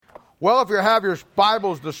Well, if you have your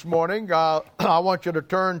Bibles this morning, I want you to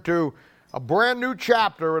turn to a brand new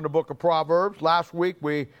chapter in the book of Proverbs. Last week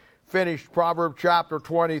we finished Proverbs chapter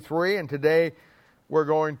 23, and today we're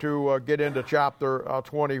going to get into chapter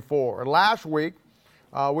 24. And last week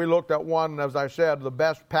we looked at one, as I said, of the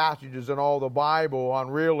best passages in all the Bible on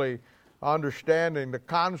really understanding the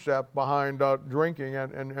concept behind drinking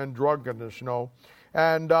and drunkenness,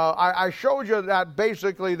 And I showed you that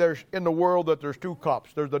basically there's in the world that there's two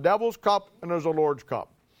cups. There's the devil's cup and there's the Lord's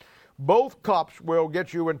cup. Both cups will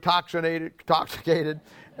get you intoxicated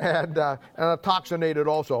and intoxicated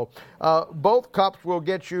also. Both cups will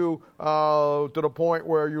get you to the point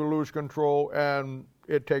where you lose control and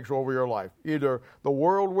it takes over your life. Either the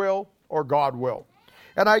world will or God will.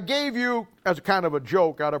 And I gave you, as a kind of a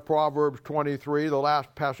joke out of Proverbs 23, the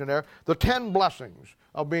last passage there, the 10 blessings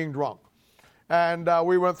of being drunk. And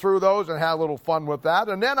we went through those and had a little fun with that.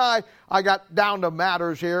 And then I got down to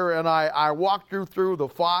matters here, and I walked you through the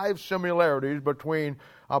 5 similarities between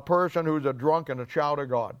a person who's a drunk and a child of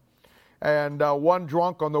God. And one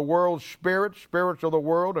drunk on the world's spirits of the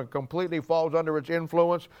world, and completely falls under its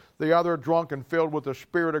influence. The other drunk and filled with the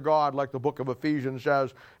Spirit of God, like the book of Ephesians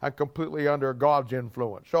says, and completely under God's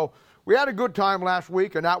influence. So we had a good time last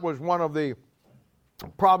week, and that was one of the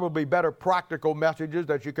probably better practical messages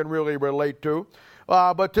that you can really relate to.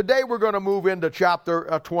 But today we're going to move into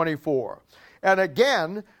chapter 24. And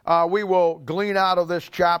again, we will glean out of this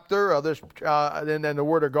chapter, and the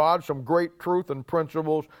Word of God, some great truth and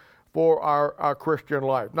principles for our Christian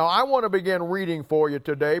life. Now, I want to begin reading for you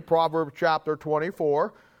today, Proverbs chapter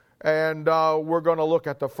 24, and we're going to look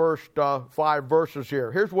at the first 5 verses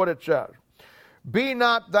here. Here's what it says. Be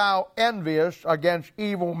not thou envious against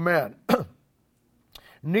evil men,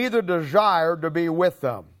 neither desire to be with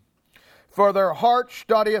them. For their heart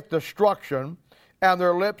studieth destruction, and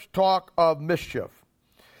their lips talk of mischief.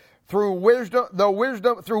 Through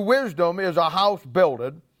wisdom is a house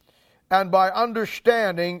builded, and by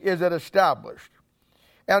understanding is it established.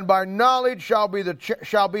 And by knowledge shall be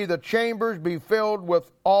the chambers be filled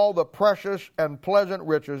with all the precious and pleasant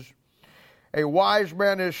riches. A wise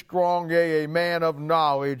man is strong, yea, a man of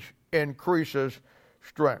knowledge increases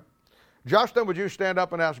strength. Justin, would you stand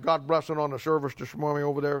up and ask God blessing on the service this morning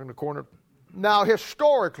over there in the corner? Now,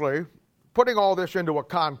 historically, putting all this into a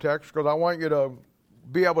context, because I want you to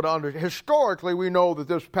be able to understand. Historically, we know that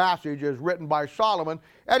this passage is written by Solomon,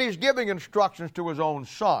 and he's giving instructions to his own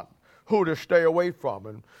son, who to stay away from,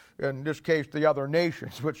 and in this case, the other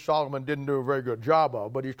nations, which Solomon didn't do a very good job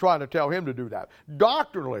of, but he's trying to tell him to do that.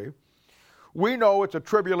 Doctrinally, we know it's a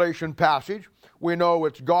tribulation passage. We know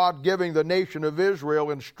it's God giving the nation of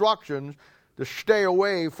Israel instructions to stay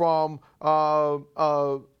away from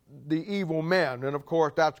the evil men. And, of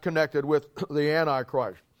course, that's connected with the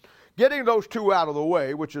Antichrist. Getting those two out of the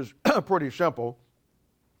way, which is pretty simple,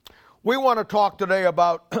 we want to talk today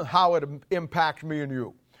about how it impacts me and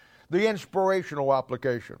you. The inspirational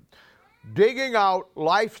application. Digging out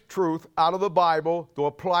life's truth out of the Bible to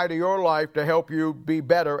apply to your life to help you be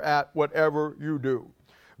better at whatever you do.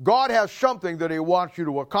 God has something that He wants you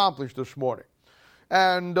to accomplish this morning.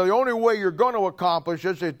 And the only way you're going to accomplish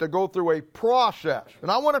this is to go through a process. And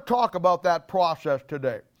I want to talk about that process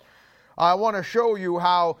today. I want to show you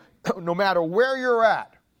how no matter where you're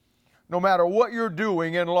at, no matter what you're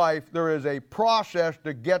doing in life, there is a process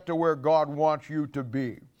to get to where God wants you to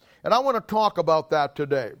be. And I want to talk about that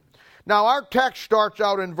today. Now, our text starts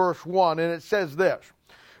out in verse 1, and it says this,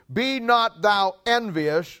 Be not thou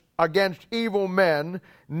envious against evil men,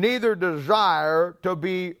 neither desire to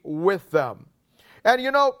be with them. And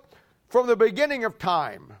from the beginning of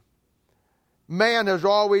time, man has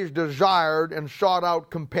always desired and sought out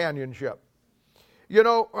companionship.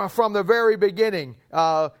 From the very beginning,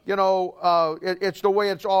 it's the way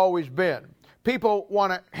it's always been. People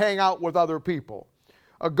want to hang out with other people.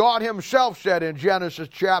 God Himself said in Genesis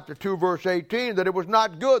chapter 2, verse 18, that it was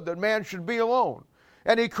not good that man should be alone.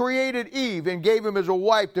 And He created Eve and gave him as a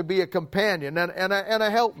wife to be a companion and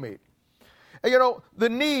a helpmeet. And, the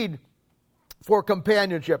need for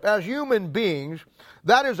companionship. As human beings,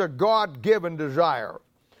 that is a God-given desire.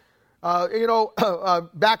 Back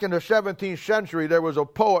in the 17th century, there was a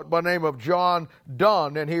poet by the name of John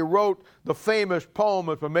Donne, and he wrote the famous poem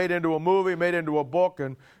that's been made into a movie, made into a book,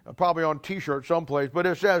 and probably on T-shirts someplace, but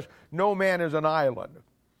it says, No man is an island.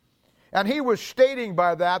 And he was stating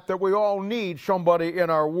by that we all need somebody in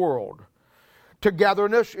our world.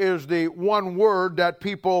 Togetherness is the one word that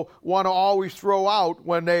people want to always throw out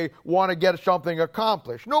when they want to get something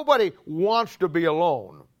accomplished. Nobody wants to be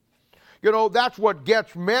alone. You know, that's what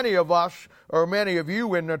gets many of us or many of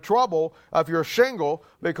you into trouble if you're single,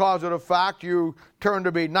 because of the fact you turn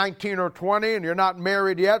to be 19 or 20 and you're not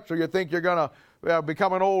married yet, so you think you're going to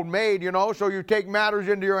become an old maid, you know, so you take matters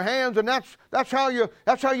into your hands, and that's how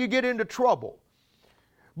you get into trouble.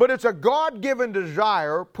 But it's a God-given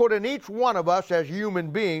desire put in each one of us as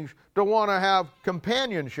human beings to want to have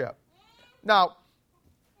companionship. Now,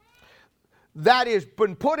 that has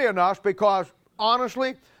been put in us because,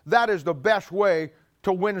 honestly, that is the best way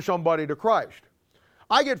to win somebody to Christ.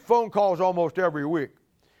 I get phone calls almost every week,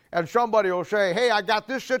 and somebody will say, hey, I got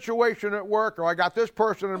this situation at work, or I got this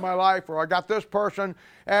person in my life, or I got this person,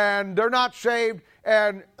 and they're not saved,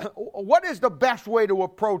 and what is the best way to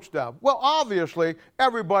approach them? Well, obviously,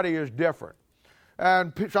 everybody is different.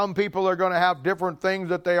 And some people are going to have different things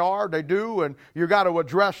that they do, and you got to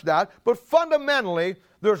address that. But fundamentally,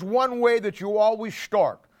 there's one way that you always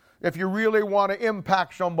start if you really want to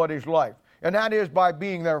impact somebody's life, and that is by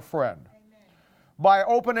being their friend. Amen. By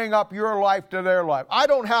opening up your life to their life. I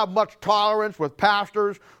don't have much tolerance with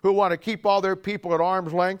pastors who want to keep all their people at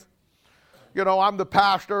arm's length. You know, I'm the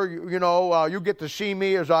pastor, you get to see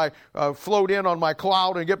me as I float in on my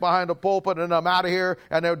cloud and get behind the pulpit, and I'm out of here,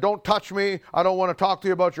 and don't touch me. I don't want to talk to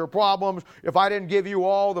you about your problems. If I didn't give you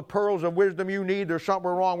all the pearls of wisdom you need, there's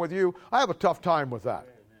something wrong with you. I have a tough time with that.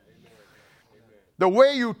 Amen. The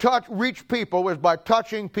way you reach people is by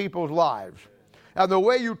touching people's lives. And the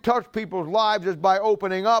way you touch people's lives is by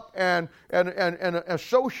opening up and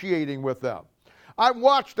associating with them. I've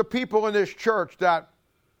watched the people in this church that,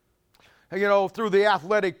 through the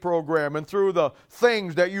athletic program and through the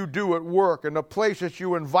things that you do at work and the places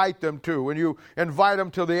you invite them to, and you invite them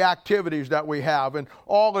to the activities that we have and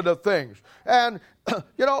all of the things. And,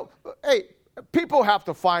 hey, people have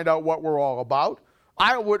to find out what we're all about.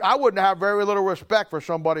 I wouldn't have very little respect for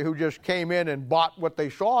somebody who just came in and bought what they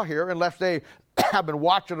saw here unless they have been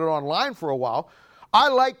watching it online for a while. I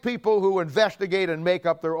like people who investigate and make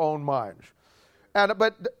up their own minds.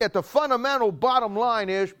 But at the fundamental bottom line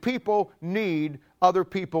is people need other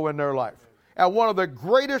people in their life. And one of the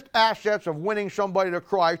greatest assets of winning somebody to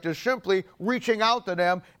Christ is simply reaching out to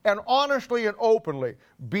them and honestly and openly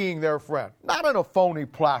being their friend. Not in a phony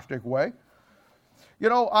plastic way.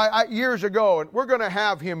 Years ago, and we're going to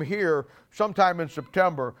have him here sometime in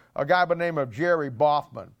September, a guy by the name of Jerry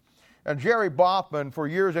Boffman. And Jerry Boffman, for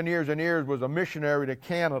years and years and years, was a missionary to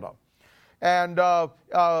Canada. And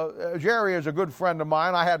Jerry is a good friend of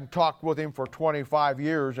mine. I hadn't talked with him for 25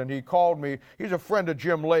 years, and he called me. He's a friend of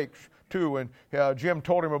Jim Lake's, too, and Jim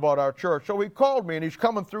told him about our church. So he called me, and he's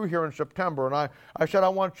coming through here in September, and I said, I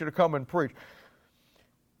want you to come and preach.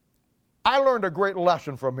 I learned a great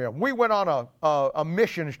lesson from him. We went on a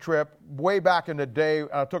missions trip way back in the day.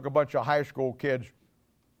 I took a bunch of high school kids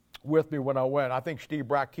with me when I went. I think Steve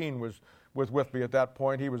Brackeen was with me at that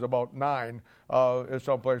point. He was about 9,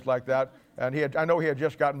 someplace like that. And I know he had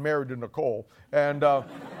just gotten married to Nicole. And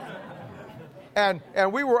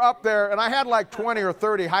we were up there, and I had like 20 or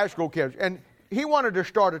 30 high school kids. And he wanted to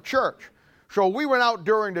start a church. So we went out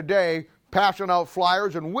during the day passing out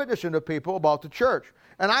flyers and witnessing to people about the church.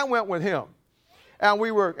 And I went with him. And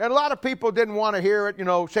a lot of people didn't want to hear it.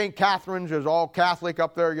 St. Catherine's is all Catholic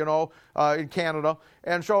up there, in Canada.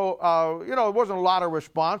 And so, there wasn't a lot of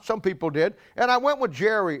response. Some people did. And I went with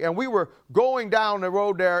Jerry, and we were going down the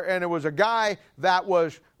road there, and there was a guy that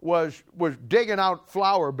was digging out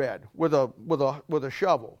flower bed with a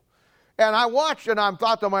shovel. And I watched, and I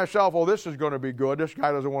thought to myself, oh, this is going to be good. This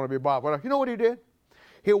guy doesn't want to be bothered. But you know what he did?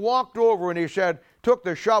 He walked over, and he took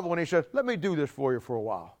the shovel, and he said, let me do this for you for a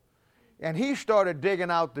while. And he started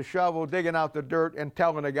digging out the shovel, digging out the dirt, and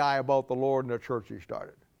telling the guy about the Lord and the church he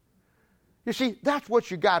started. You see, that's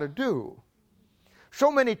what you got to do.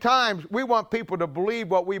 So many times we want people to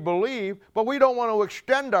believe what we believe, but we don't want to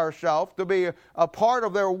extend ourselves to be a part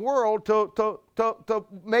of their world to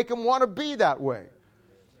make them want to be that way.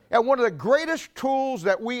 And one of the greatest tools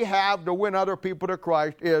that we have to win other people to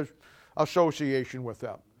Christ is association with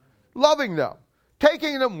them, loving them.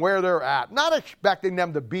 Taking them where they're at, not expecting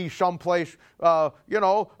them to be someplace,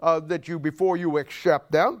 before you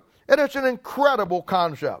accept them. And it's an incredible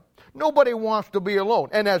concept. Nobody wants to be alone.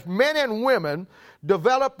 And as men and women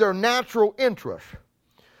develop their natural interests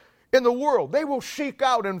in the world, they will seek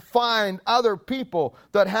out and find other people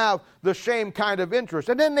that have the same kind of interest.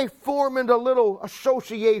 And then they form into little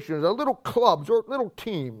associations, or little clubs, or little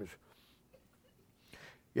teams.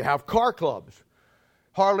 You have car clubs.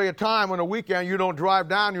 Hardly a time on a weekend you don't drive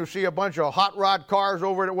down, you'll see a bunch of hot rod cars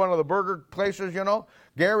over at one of the burger places,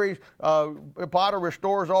 Gary Potter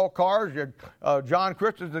restores all cars. John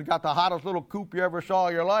Christensen's got the hottest little coupe you ever saw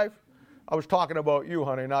in your life. I was talking about you,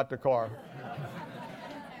 honey, not the car.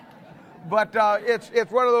 But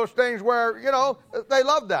it's one of those things where, they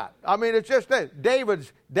love that. I mean, it's just that.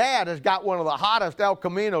 David's dad has got one of the hottest El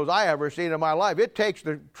Caminos I ever seen in my life. It takes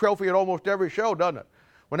the trophy at almost every show, doesn't it?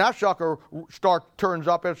 When that sucker turns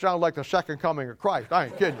up, it sounds like the second coming of Christ. I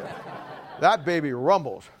ain't kidding you. That baby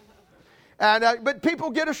rumbles. And but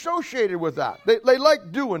people get associated with that. They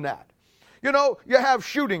like doing that. You have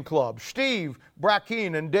shooting clubs. Steve,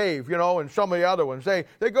 Brackeen, and Dave, and some of the other ones. They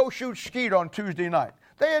go shoot skeet on Tuesday night.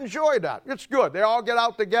 They enjoy that. It's good. They all get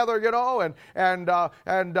out together, and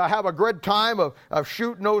have a good time of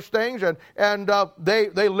shooting those things. And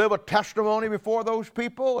they live a testimony before those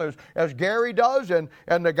people, as Gary does, and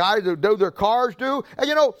the guys that do their cars do.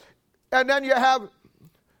 And then you have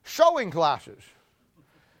sewing classes.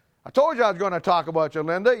 I told you I was going to talk about you,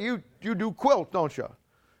 Linda. You do quilts, don't you?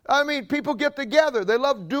 I mean, people get together. They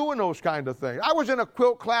love doing those kind of things. I was in a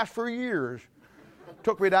quilt class for years. It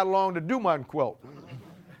took me that long to do my quilt.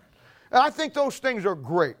 And I think those things are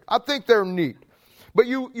great. I think they're neat. But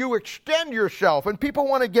you extend yourself, and people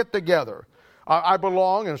want to get together. I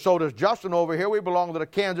belong, and so does Justin over here. We belong to the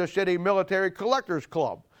Kansas City Military Collectors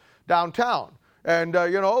Club downtown. And,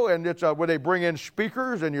 and it's where they bring in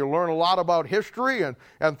speakers, and you learn a lot about history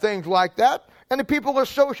and things like that. And the people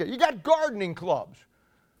associate. You got gardening clubs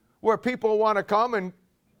where people want to come and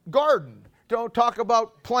garden. Don't talk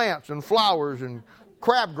about plants and flowers and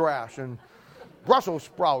crabgrass and Brussels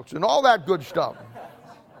sprouts and all that good stuff.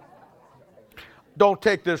 Don't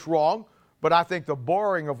take this wrong, but I think the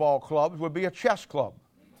boring of all clubs would be a chess club.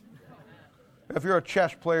 If you're a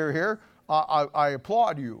chess player here, I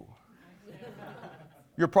applaud you.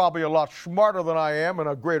 You're probably a lot smarter than I am and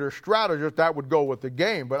a greater strategist. That would go with the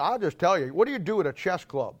game. But I'll just tell you, what do you do at a chess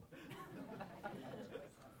club?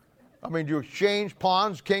 I mean, do you exchange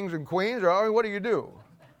pawns, kings, and queens? Or what do you do?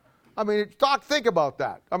 I mean, think about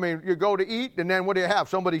that. I mean, you go to eat, and then what do you have?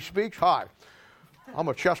 Somebody speaks, hi, I'm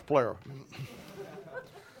a chess player.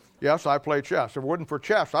 Yes, I play chess. If it wasn't for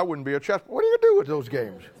chess, I wouldn't be a chess player. What do you do with those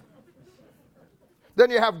games? Then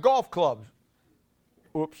you have golf clubs.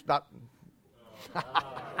 Oops, not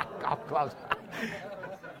golf clubs.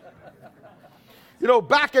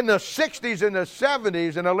 Back in the 60s and the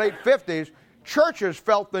 70s and the late 50s, churches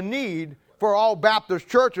felt the need for all Baptist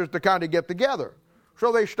churches to kind of get together.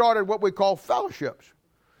 So they started what we call fellowships.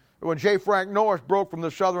 When J. Frank Norris broke from the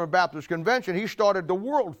Southern Baptist Convention, he started the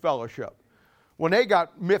World Fellowship. When they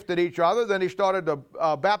got miffed at each other, then he started the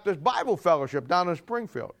Baptist Bible Fellowship down in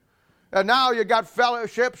Springfield. And now you got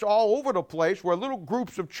fellowships all over the place where little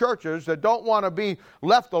groups of churches that don't want to be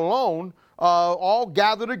left alone all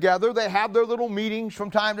gather together. They have their little meetings from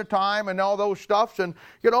time to time and all those stuffs, and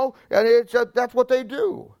it's that's what they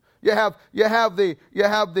do. You have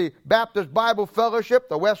the Baptist Bible Fellowship,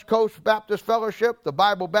 the West Coast Baptist Fellowship, the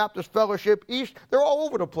Bible Baptist Fellowship East. They're all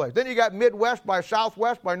over the place. Then you got Midwest by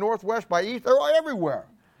Southwest, by Northwest, by East. They're all everywhere.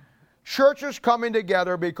 Churches coming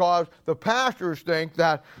together because the pastors think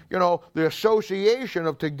that, the association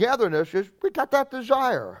of togetherness is, we got that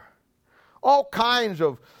desire. All kinds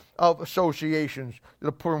of associations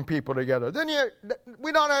that bring people together. Then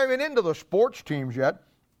we're not even into the sports teams yet.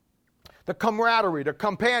 The camaraderie, the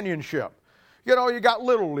companionship. You got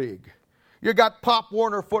Little League. You got Pop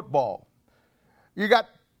Warner football. You got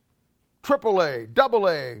AAA,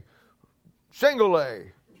 AA, Single A.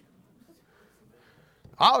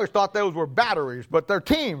 I always thought those were batteries, but they're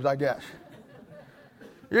teams, I guess.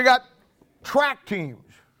 You got track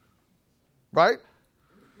teams, right?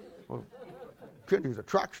 Well, Kenji's a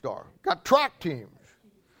track star. Got track teams.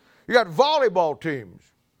 You got volleyball teams.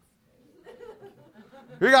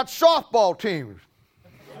 You got softball teams.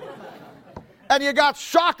 And you got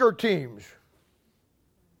soccer teams.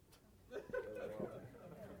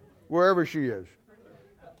 Wherever she is.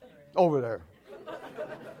 Over there.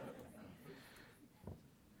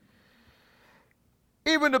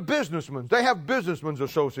 Even the businessmen, they have businessmen's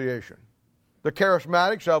association. The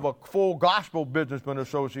charismatics have a full gospel businessman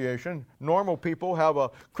association. Normal people have a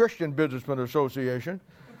Christian businessman association.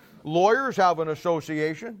 Lawyers have an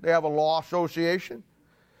association. They have a law association.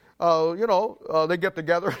 They get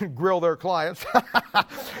together and grill their clients.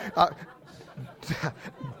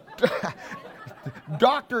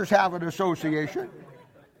 Doctors have an association.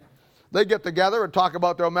 They get together and talk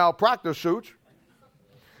about their malpractice suits.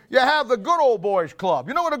 You have the Good Old Boys Club.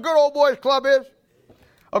 You know what a Good Old Boys Club is?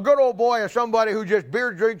 A good old boy is somebody who just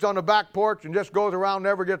beer drinks on the back porch and just goes around,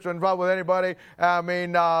 never gets involved with anybody. I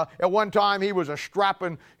mean, at one time he was a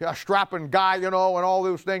strapping guy, and all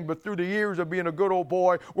those things. But through the years of being a good old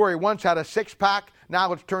boy, where he once had a six-pack,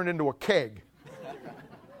 now it's turned into a keg.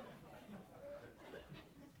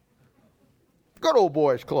 Good old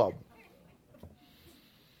boys club.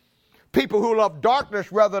 People who love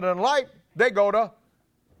darkness rather than light, they go to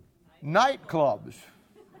nightclubs.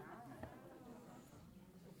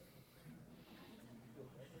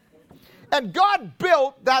 And God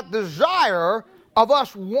built that desire of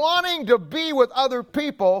us wanting to be with other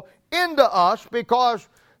people into us, because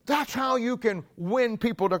that's how you can win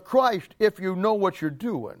people to Christ, if you know what you're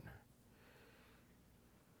doing.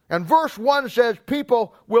 And verse 1 says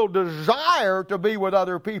people will desire to be with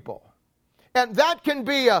other people. And that can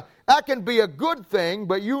be a good thing,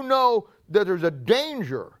 but you know that there's a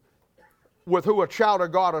danger with who a child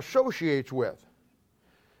of God associates with.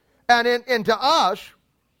 And to us,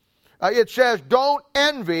 it says, don't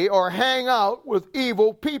envy or hang out with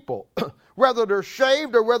evil people, whether they're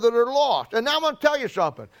saved or whether they're lost. And now I'm going to tell you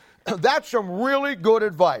something. That's some really good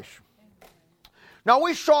advice. Now,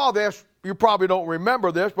 we saw this, you probably don't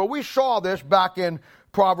remember this, but we saw this back in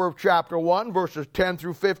Proverbs chapter 1, verses 10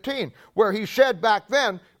 through 15, where he said back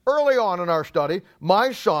then, early on in our study,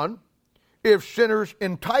 my son, if sinners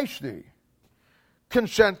entice thee,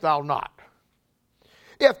 consent thou not.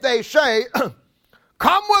 If they say,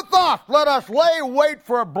 come with us, let us lay wait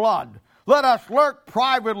for blood. Let us lurk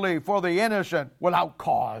privately for the innocent without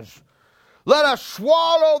cause. Let us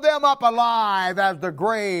swallow them up alive as the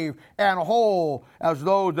grave, and whole as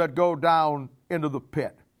those that go down into the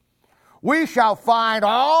pit. We shall find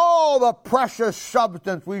all the precious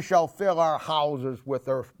substance, we shall fill our houses with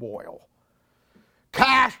their spoil.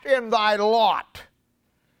 Cast in thy lot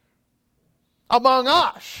among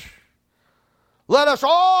us. Let us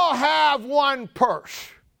all have one purse.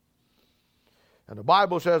 And the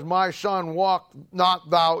Bible says, my son, walk not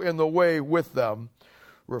thou in the way with them.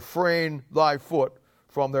 Refrain thy foot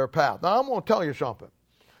from their path. Now, I'm going to tell you something.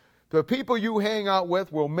 The people you hang out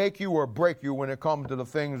with will make you or break you when it comes to the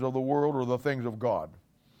things of the world or the things of God.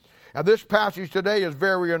 And this passage today is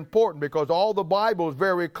very important, because all the Bible is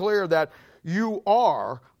very clear that you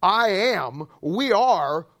are, I am, we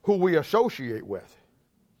are who we associate with.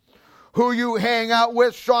 Who you hang out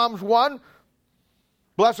with, Psalms 1,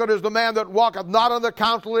 blessed is the man that walketh not in the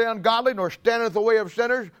counsel of the ungodly, nor standeth the way of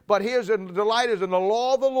sinners, but his delight is in the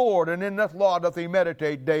law of the Lord, and in that law doth he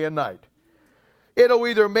meditate day and night. It'll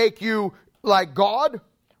either make you like God,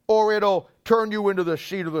 or it'll turn you into the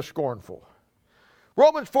seat of the scornful.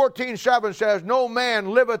 Romans 14:7 says, no man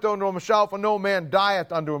liveth unto himself, and no man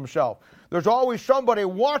dieth unto himself. There's always somebody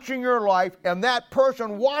watching your life, and that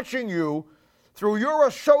person watching you, through your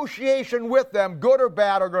association with them, good or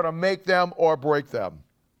bad, are going to make them or break them.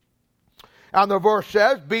 And the verse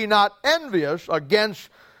says, be not envious against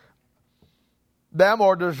them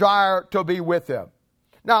or desire to be with them.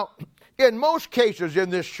 Now, in most cases in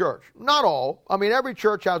this church, not all, I mean every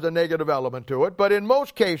church has a negative element to it, but in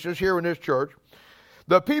most cases here in this church,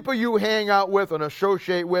 the people you hang out with and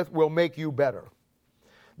associate with will make you better.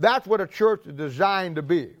 That's what a church is designed to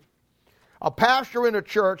be. A pastor in a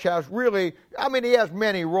church has really, he has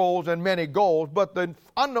many roles and many goals, but the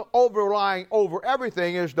overlying over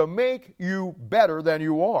everything is to make you better than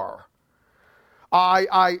you are.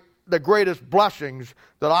 The greatest blessings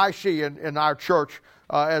that I see in our church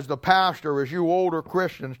as the pastor is you older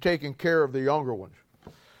Christians taking care of the younger ones.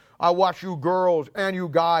 I watch you girls and you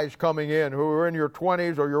guys coming in who are in your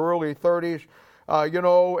 20s or your early 30s,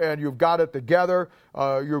 and you've got it together.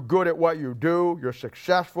 You're good at what you do. You're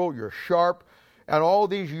successful. You're sharp. And all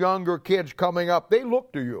these younger kids coming up, they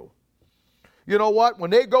look to you. You know what?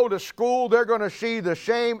 When they go to school, they're going to see the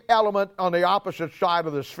same element on the opposite side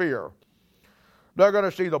of the sphere. They're going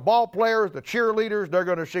to see the ball players, the cheerleaders. They're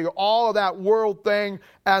going to see all of that world thing,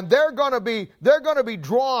 and they're going to be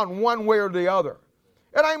drawn one way or the other.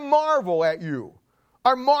 And I marvel at you.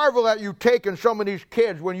 I marvel at you taking some of these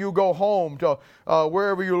kids when you go home to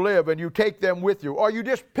wherever you live, and you take them with you, or you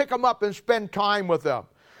just pick them up and spend time with them.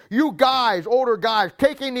 You guys, older guys,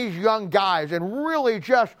 taking these young guys and really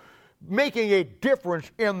just making a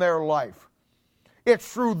difference in their life.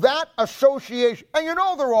 It's through that association. And you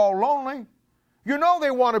know they're all lonely. You know they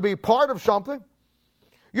want to be part of something.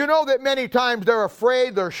 You know that many times they're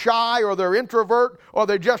afraid, they're shy, or they're introvert, or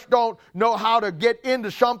they just don't know how to get into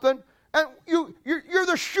something. And you're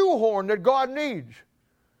the shoehorn that God needs.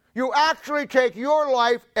 You actually take your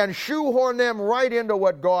life and shoehorn them right into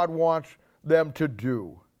what God wants them to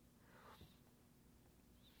do.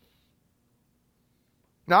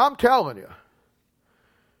 Now I'm telling you,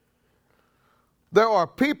 there are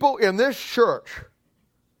people in this church,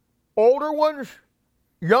 older ones,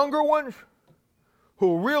 younger ones,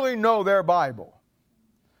 who really know their Bible.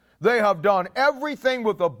 They have done everything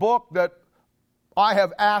with the book that I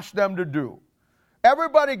have asked them to do.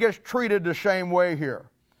 Everybody gets treated the same way here.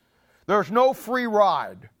 There's no free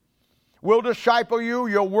ride. We'll disciple you,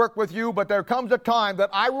 you'll work with you, but there comes a time that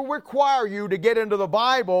I will require you to get into the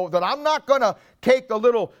Bible, that I'm not going to take the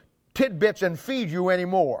little tidbits and feed you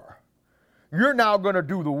anymore. You're now going to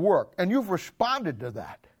do the work. And you've responded to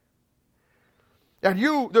that. And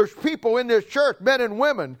there's people in this church, men and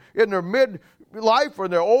women, in their midlife or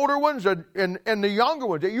their older ones and the younger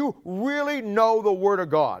ones, that you really know the Word of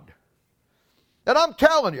God. And I'm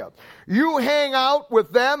telling you, you hang out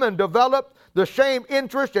with them and develop the same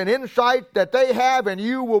interest and insight that they have, and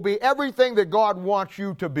you will be everything that God wants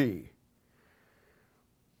you to be.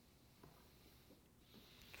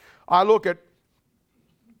 I look at,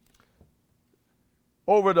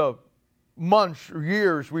 over the months or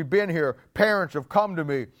years we've been here, parents have come to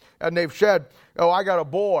me and they've said, oh, I got a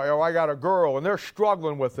boy or I got a girl, and they're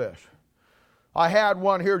struggling with this. I had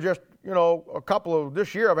one here just,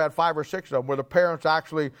 this year I've had 5 or 6 of them where the parents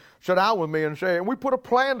actually sit down with me and say, and we put a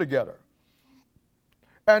plan together.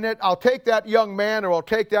 And I'll take that young man or I'll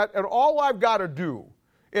take that, and all I've got to do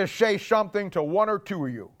is say something to 1 or 2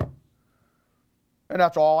 of you. And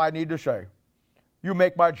that's all I need to say. You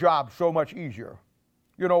make my job so much easier.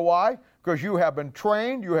 You know why? Because you have been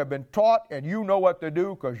trained, you have been taught, and you know what to do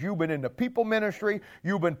because you've been in the people ministry,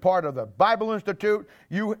 you've been part of the Bible Institute,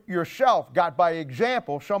 you yourself got by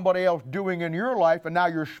example somebody else doing in your life, and now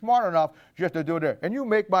you're smart enough just to do it. And you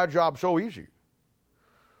make my job so easy.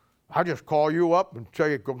 I just call you up and tell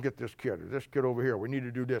you, go get this kid or this kid over here. We need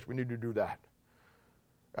to do this, we need to do that.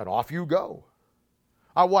 And off you go.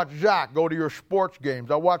 I watch Zach go to your sports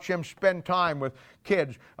games. I watch him spend time with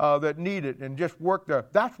kids that need it and just work there.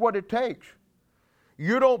 That's what it takes.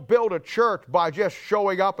 You don't build a church by just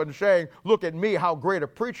showing up and saying, look at me, how great a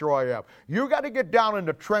preacher I am. You got to get down in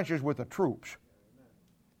the trenches with the troops.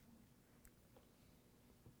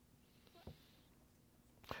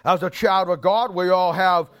 As a child of God, we all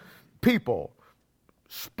have people,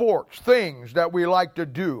 sports, things that we like to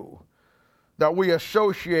do, that we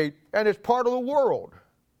associate, and it's part of the world.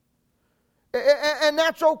 And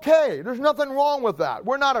that's okay. There's nothing wrong with that.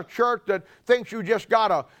 We're not a church that thinks you just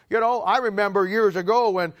gotta, I remember years ago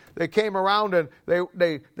when they came around and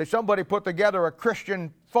somebody put together a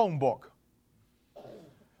Christian phone book.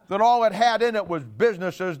 That all it had in it was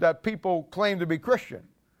businesses that people claimed to be Christian.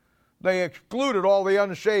 They excluded all the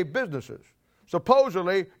unsaved businesses.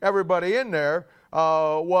 Supposedly, everybody in there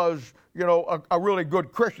was, a really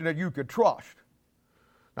good Christian that you could trust.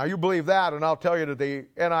 Now, you believe that, and I'll tell you that the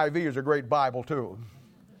NIV is a great Bible, too.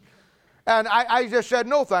 And I just said,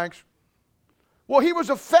 no, thanks. Well, he was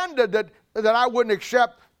offended that I wouldn't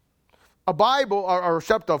accept a Bible or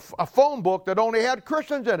accept a phone book that only had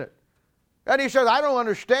Christians in it. And he said, I don't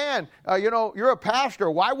understand. You're a pastor.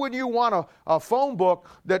 Why wouldn't you want a phone book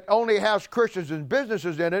that only has Christians and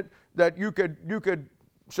businesses in it that you could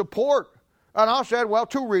support? And I said, well,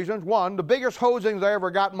 2 reasons. One, the biggest hosings I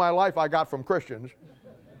ever got in my life I got from Christians.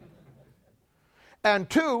 And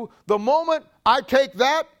 2, the moment I take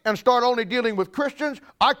that and start only dealing with Christians,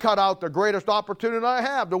 I cut out the greatest opportunity I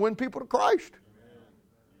have to win people to Christ.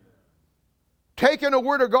 Taking the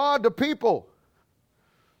Word of God to people.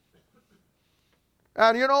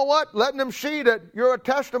 And you know what? Letting them see that you're a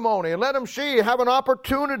testimony, and let them have an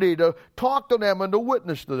opportunity to talk to them and to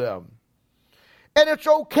witness to them. And it's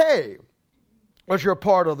okay as you're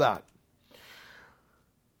part of that.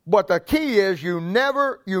 But the key is you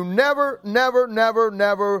never let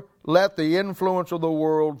the influence of the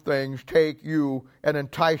world things take you and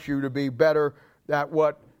entice you to be better at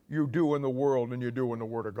what you do in the world than you do in the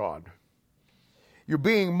Word of God. You're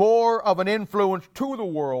being more of an influence to the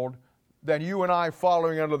world than you and I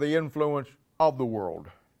following under the influence of the world.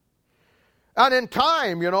 And in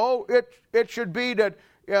time, it should be that,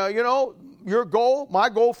 your goal, my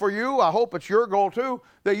goal for you, I hope it's your goal too,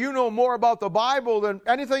 that you know more about the Bible than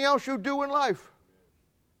anything else you do in life.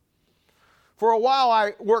 For a while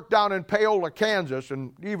I worked down in Paola, Kansas,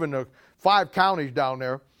 and even the 5 counties down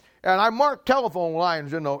there, and I marked telephone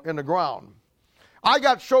lines in the ground. I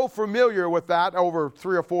got so familiar with that over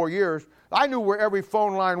 3 or 4 years, I knew where every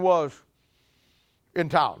phone line was in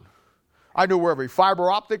town. I knew where every fiber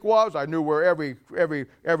optic was. I knew where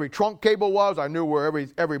every trunk cable was. I knew where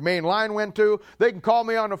every main line went to. They can call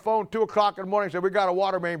me on the phone 2 o'clock in the morning and say, we got a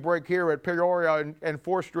water main break here at Peoria and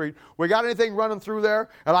 4th Street. We got anything running through there?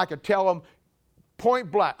 And I could tell them point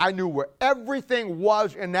blank. I knew where everything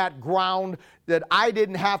was in that ground, that I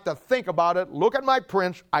didn't have to think about it. Look at my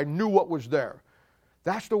prints. I knew what was there.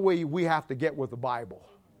 That's the way we have to get with the Bible.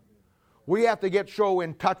 We have to get so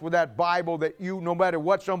in touch with that Bible that no matter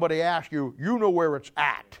what somebody asks you, you know where it's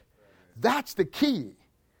at. That's the key.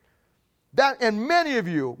 And many of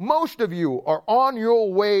you, most of you, are on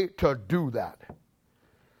your way to do that.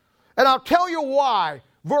 And I'll tell you why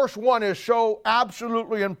verse 1 is so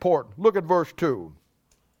absolutely important. Look at verse 2.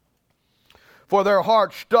 For their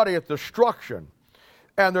heart studieth destruction,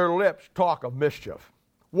 and their lips talk of mischief.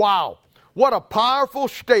 Wow, what a powerful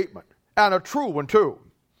statement, and a true one too.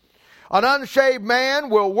 An unsaved man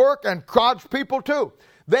will work, and God's people too.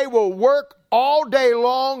 They will work all day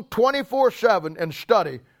long, 24/7, and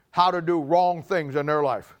study how to do wrong things in their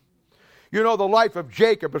life. You know, the life of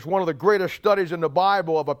Jacob is one of the greatest studies in the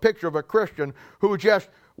Bible of a picture of a Christian who just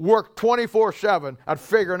worked 24/7 at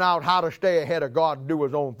figuring out how to stay ahead of God and do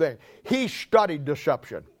his own thing. He studied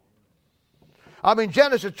deception. I mean,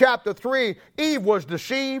 Genesis chapter 3, Eve was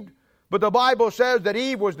deceived, but the Bible says that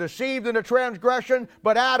Eve was deceived in the transgression,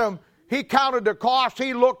 but Adam, he counted the cost,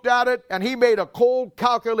 he looked at it, and he made a cold,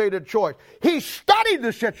 calculated choice. He studied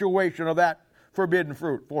the situation of that forbidden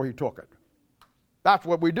fruit before he took it. That's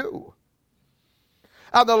what we do.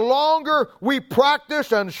 And the longer we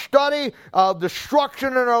practice and study destruction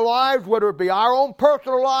in our lives, whether it be our own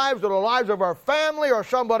personal lives or the lives of our family or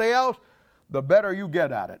somebody else, the better you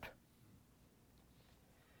get at it.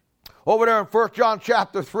 Over there in 1 John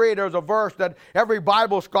chapter 3, there's a verse that every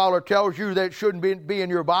Bible scholar tells you that it shouldn't be in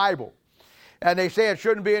your Bible. And they say it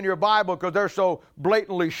shouldn't be in your Bible because they're so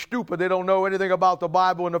blatantly stupid they don't know anything about the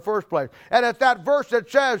Bible in the first place. And it's that verse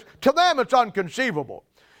that says, to them it's inconceivable.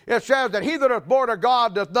 It says that he that is born of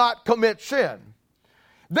God does not commit sin.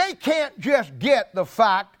 They can't just get the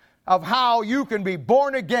fact of how you can be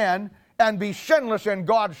born again and be sinless in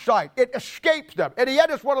God's sight. It escapes them. And yet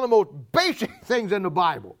it's one of the most basic things in the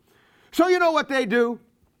Bible. So you know what they do?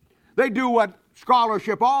 They do what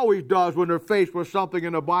scholarship always does when they're faced with something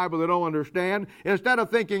in the Bible they don't understand. Instead of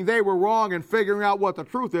thinking they were wrong and figuring out what the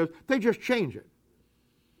truth is, they just change it.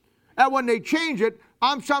 And when they change it,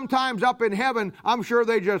 I'm sometimes up in heaven, I'm sure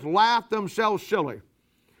they just laugh themselves silly.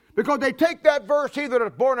 Because they take that verse, he that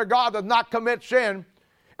is born of God does not commit sin,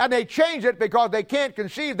 and they change it because they can't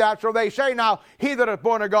conceive that, so they say now, he that is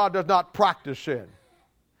born of God does not practice sin.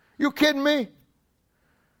 You kidding me?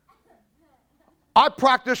 I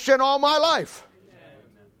practiced sin all my life.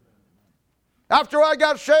 After I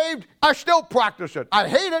got saved, I still practice it. I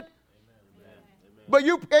hate it. But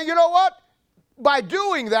you know what? By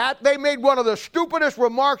doing that, they made one of the stupidest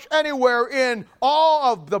remarks anywhere in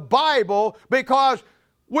all of the Bible because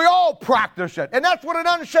we all practice it. And that's what an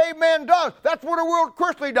unsaved man does. That's what a world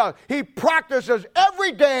Christian does. He practices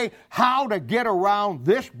every day how to get around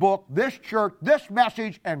this book, this church, this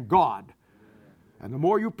message, and God. And the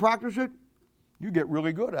more you practice it, you get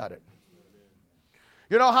really good at it.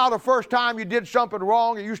 You know how the first time you did something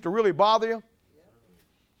wrong, it used to really bother you?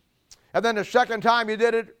 And then the second time you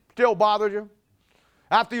did it, still bothered you?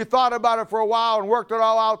 After you thought about it for a while and worked it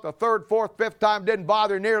all out, the third, fourth, fifth time didn't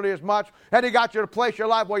bother you nearly as much. And he got you to a place in your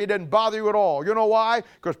life where you didn't bother you at all. You know why?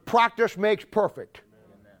 Because practice makes perfect.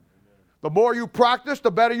 The more you practice,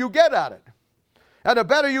 the better you get at it. And the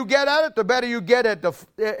better you get at it, the better you get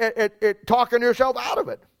at talking yourself out of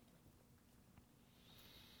it.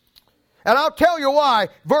 And I'll tell you why.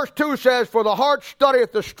 Verse 2 says, for the heart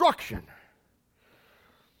studieth destruction.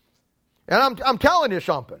 And I'm telling you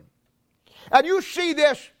something. And you see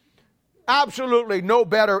this absolutely no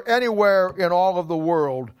better anywhere in all of the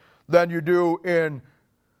world than you do in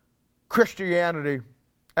Christianity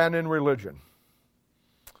and in religion.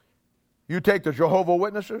 You take the Jehovah's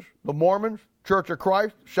Witnesses, the Mormons, Church of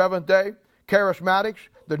Christ, Seventh Day, Charismatics,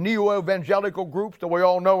 the neo-evangelical groups that we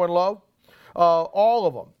all know and love, all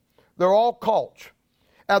of them. They're all cults.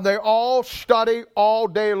 And they all study all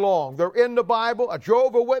day long. They're in the Bible. A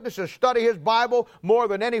Jehovah's Witnesses study his Bible more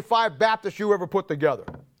than any 5 Baptists you ever put together.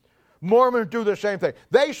 Mormons do the same thing.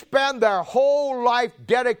 They spend their whole life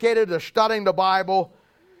dedicated to studying the Bible,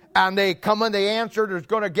 and they come in, the answer that's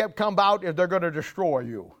going to come out is they're going to destroy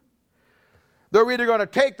you. They're either going to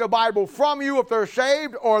take the Bible from you if they're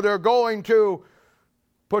saved, or they're going to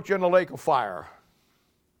put you in the lake of fire.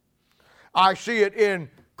 I see it in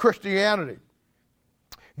Christianity.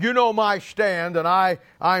 You know my stand, and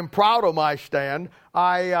I'm proud of my stand.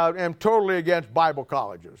 I am totally against Bible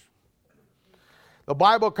colleges. The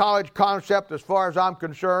Bible college concept, as far as I'm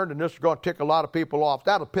concerned, and this is going to tick a lot of people off,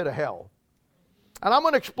 that's a pit of hell. And I'm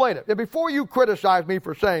going to explain it. And before you criticize me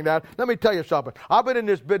for saying that, let me tell you something. I've been in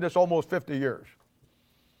this business almost 50 years.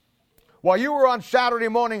 While you were on Saturday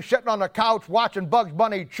morning sitting on the couch watching Bugs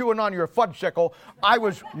Bunny chewing on your fudgesicle, I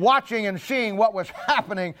was watching and seeing what was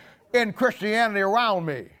happening in Christianity around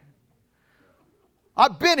me.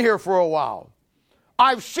 I've been here for a while.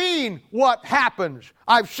 I've seen what happens.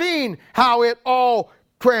 I've seen how it all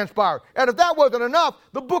transpired. And if that wasn't enough,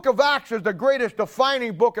 the book of Acts is the greatest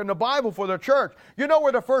defining book in the Bible for the church. You know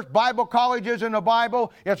where the first Bible college is in the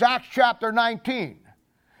Bible? It's Acts chapter 19.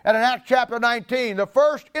 And in Acts chapter 19, the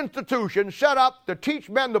first institution set up to teach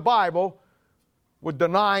men the Bible was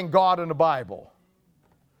denying God in the Bible.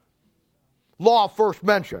 Law of first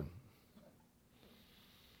mention.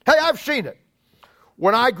 Hey, I've seen it.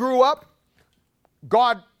 When I grew up,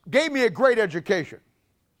 God gave me a great education.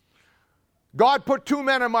 God put two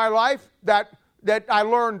men in my life that I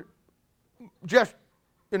learned just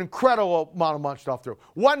an incredible amount of stuff through.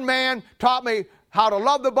 One man taught me how to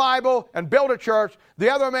love the Bible and build a church. The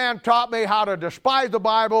other man taught me how to despise the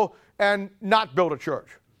Bible and not build a church.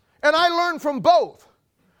 And I learned from both.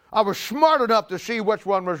 I was smart enough to see which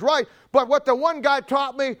one was right, but what the one guy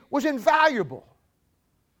taught me was invaluable.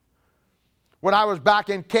 When I was back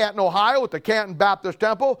in Canton, Ohio at the Canton Baptist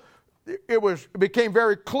Temple, it became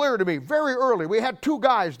very clear to me very early. We had two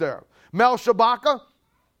guys there. Mel Sabaka,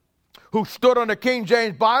 who stood on the King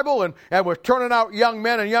James Bible and was turning out young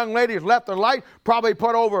men and young ladies left and right, probably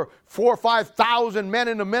put over 4,000 or 5,000 men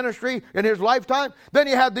into ministry in his lifetime. Then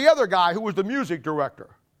you had the other guy who was the music director.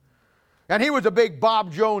 And he was a big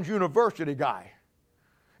Bob Jones University guy.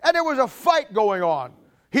 And there was a fight going on.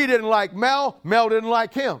 He didn't like Mel. Mel didn't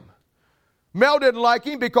like him. Mel didn't like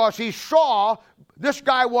him because he saw this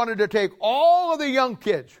guy wanted to take all of the young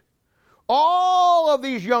kids, all of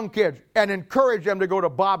these young kids, and encourage them to go to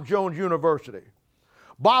Bob Jones University.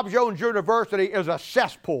 Bob Jones University is a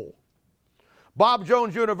cesspool. Bob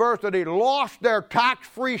Jones University lost their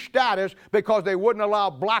tax-free status because they wouldn't allow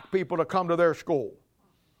black people to come to their school.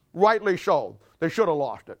 Rightly so. They should have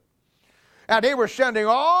lost it. And they were sending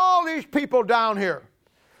all these people down here.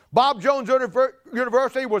 Bob Jones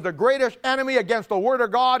University was the greatest enemy against the Word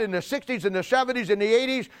of God in the 60s and the 70s and the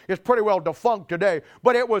 80s. It's pretty well defunct today.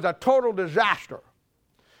 But it was a total disaster.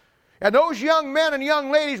 And those young men and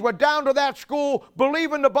young ladies went down to that school,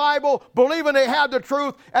 believing the Bible, believing they had the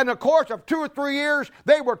truth. And in the course of 2 or 3 years,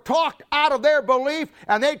 they were talked out of their belief,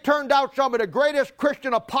 and they turned out some of the greatest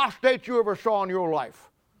Christian apostates you ever saw in your life.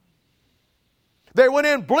 They went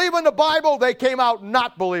in believing the Bible. They came out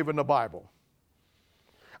not believing the Bible.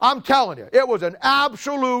 I'm telling you, it was an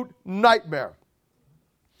absolute nightmare.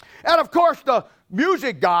 And of course, the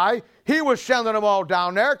music guy, he was sending them all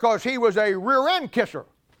down there because he was a rear end kisser.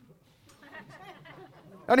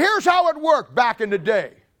 And here's how it worked back in the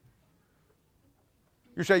day.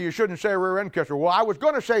 You say you shouldn't say rear end kisser. Well, I was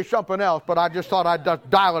going to say something else, but I just thought I'd just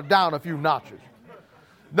dial it down a few notches.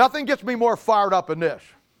 Nothing gets me more fired up than this.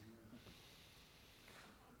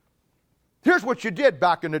 Here's what you did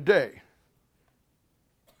back in the day.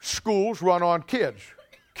 Schools run on kids.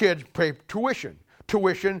 Kids pay tuition.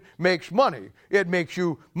 Tuition makes money. It makes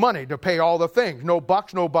you money to pay all the things. No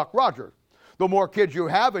bucks, no Buck Rogers. The more kids you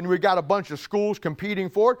have, and we got a bunch of schools competing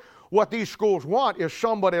for it, what these schools want is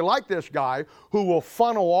somebody like this guy who will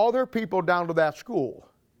funnel all their people down to that school.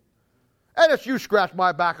 And if you scratch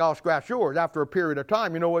my back, I'll scratch yours. After a period of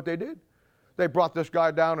time, you know what they did? They brought this guy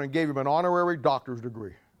down and gave him an honorary doctor's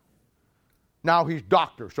degree. Now he's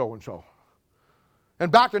Dr. so-and-so.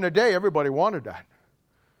 And back in the day, everybody wanted that.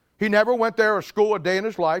 He never went there to school a day in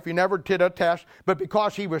his life. He never did a test. But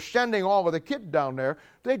because he was sending all of the kids down there,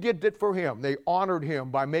 they did it for him. They honored him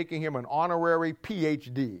by making him an honorary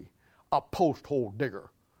PhD, a post-hole digger.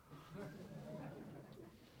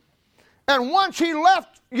 And once he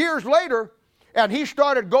left years later, and he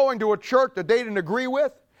started going to a church that they didn't agree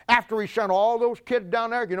with, after he sent all those kids down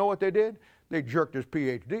there, you know what they did? They jerked his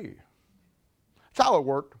PhD. That's how it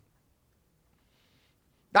worked.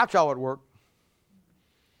 That's how it worked.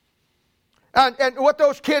 And what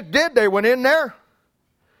those kids did, they went in there.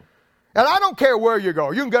 And I don't care where you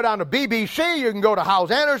go. You can go down to BBC, you can go to House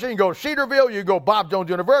Anderson, you can go to Cedarville, you can go Bob Jones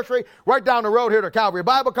University, right down the road here to Calvary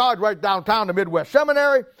Bible College, right downtown to Midwest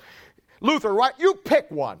Seminary, Luther, right? You pick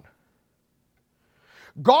one.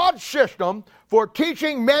 God's system for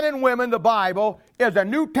teaching men and women the Bible is a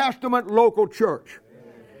New Testament local church.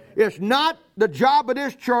 It's not the job of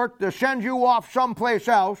this church to send you off someplace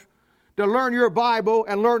else to learn your Bible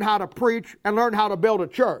and learn how to preach and learn how to build a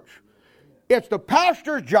church. It's the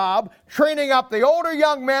pastor's job training up the older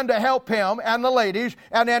young men to help him and the ladies,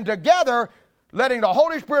 and then together letting the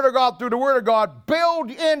Holy Spirit of God through the Word of God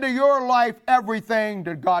build into your life everything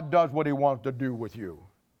that God does what He wants to do with you.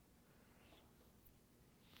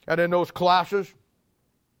 And in those classes,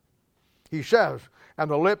 He says,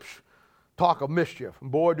 and the lips talk of mischief.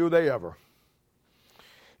 And boy, do they ever.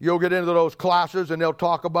 You'll get into those classes and they'll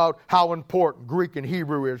talk about how important Greek and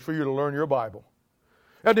Hebrew is for you to learn your Bible.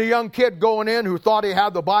 And the young kid going in who thought he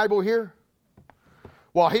had the Bible here,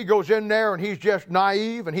 Well, he goes in there and he's just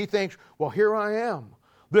naive and he thinks, well, here I am.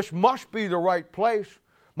 This must be the right place.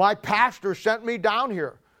 My pastor sent me down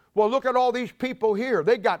here. Well, look at all these people here.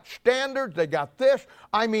 They got standards. They got this.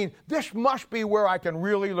 I mean, this must be where I can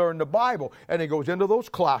really learn the Bible. And he goes into those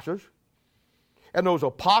classes. And those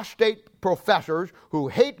apostate professors who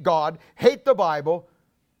hate God, hate the Bible,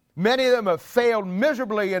 many of them have failed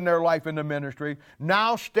miserably in their life in the ministry,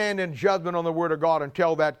 now stand in judgment on the Word of God and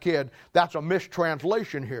tell that kid, that's a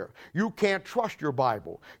mistranslation here. You can't trust your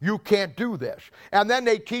Bible. You can't do this. And then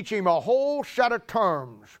they teach him a whole set of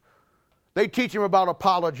terms. They teach him about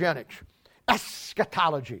apologetics,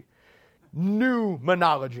 eschatology,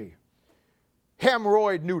 pneumonology,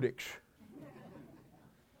 hemorrhoideutics.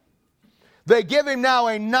 They give him now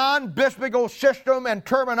a non-biblical system and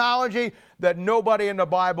terminology that nobody in the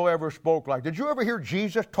Bible ever spoke like. Did you ever hear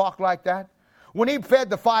Jesus talk like that? When he fed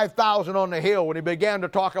the 5,000 on the hill, when he began to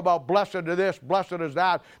talk about blessed is this, blessed is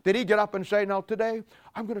that, did he get up and say, now today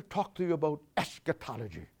I'm going to talk to you about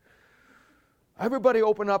eschatology. Everybody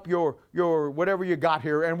open up your whatever you got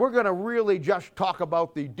here, and we're going to really just talk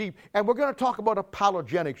about the deep, and we're going to talk about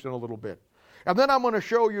apologetics in a little bit. And then I'm going to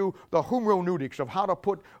show you the hermeneutics of how to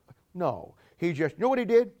put... No, he just, you know what he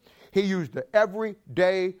did? He used the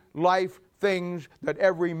everyday life things that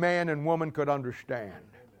every man and woman could understand.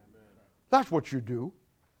 That's what you do.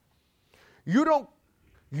 You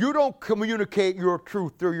don't communicate your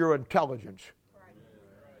truth through your intelligence.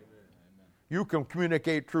 You can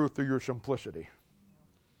communicate truth through your simplicity.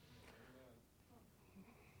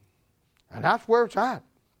 And that's where it's at.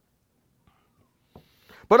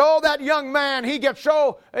 But oh, that young man, he gets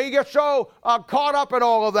so caught up in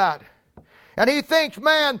all of that. And he thinks,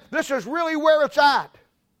 man, this is really where it's at.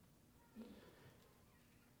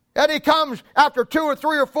 And he comes after 2 or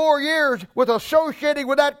 3 or 4 years with associating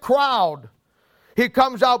with that crowd. He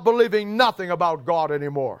comes out believing nothing about God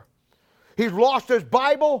anymore. He's lost his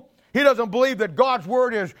Bible. He doesn't believe that God's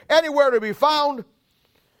Word is anywhere to be found.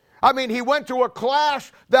 I mean, he went to a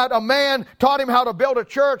class that a man taught him how to build a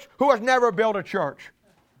church who has never built a church.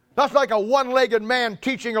 That's like a one-legged man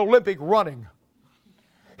teaching Olympic running.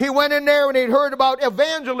 He went in there and he'd heard about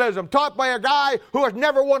evangelism taught by a guy who has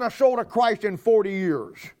never won a soul to Christ in 40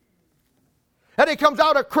 years. And he comes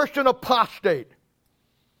out a Christian apostate.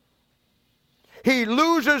 He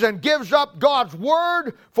loses and gives up God's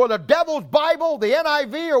Word for the devil's Bible, the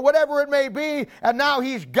NIV, or whatever it may be, and now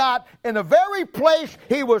he's got in the very place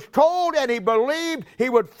he was told and he believed he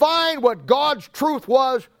would find what God's truth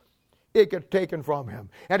was, it gets taken from him.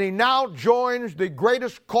 And he now joins the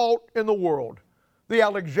greatest cult in the world, the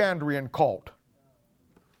Alexandrian cult.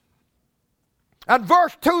 And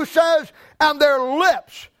verse 2 says, and their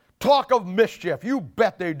lips talk of mischief. You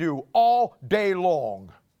bet they do, all day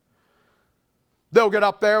long. They'll get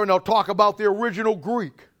up there and they'll talk about the original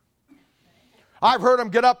Greek. I've heard them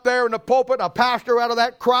get up there in the pulpit, a pastor out of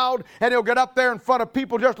that crowd, and he'll get up there in front of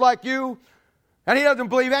people just like you, and he doesn't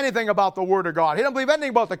believe anything about the Word of God. He doesn't believe anything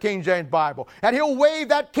about the King James Bible. And he'll wave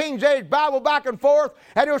that King James Bible back and forth,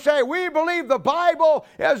 and he'll say, we believe the Bible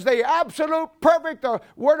is the absolute, perfect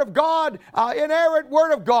Word of God, inerrant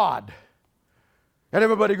Word of God. And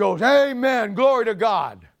everybody goes, amen, glory to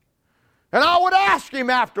God. And I would ask him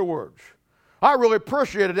afterwards. I really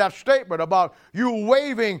appreciated that statement about you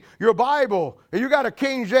waving your Bible. You got a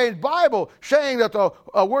King James Bible saying that the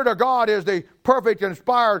Word of God is the perfect,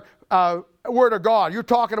 inspired Word of God. You're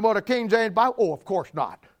talking about a King James Bible? Oh, of course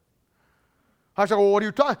not. I said, well, what are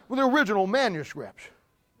you talking? Well, the original manuscripts.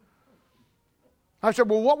 I said,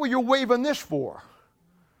 well, what were you waving this for?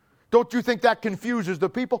 Don't you think that confuses the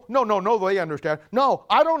people? No, they understand. No,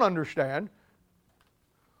 I don't understand.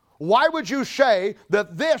 Why would you say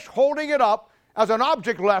that this, holding it up as an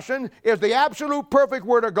object lesson, is the absolute perfect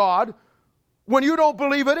Word of God when you don't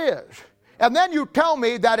believe it is? And then you tell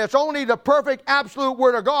me that it's only the perfect, absolute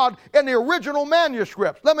Word of God in the original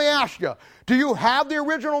manuscripts. Let me ask you, do you have the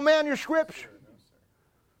original manuscripts?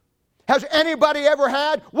 Has anybody ever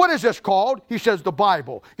had? What is this called? He says the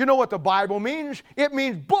Bible. You know what the Bible means? It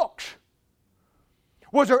means books.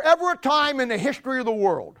 Was there ever a time in the history of the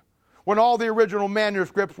world when all the original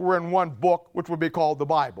manuscripts were in one book, which would be called the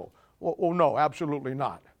Bible? Well, no, absolutely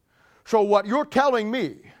not. So what you're telling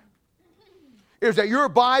me is that your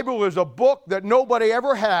Bible is a book that nobody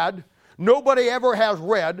ever had, nobody ever has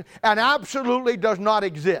read, and absolutely does not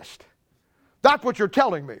exist. That's what you're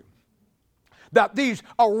telling me. That these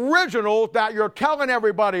originals that you're telling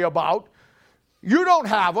everybody about, you don't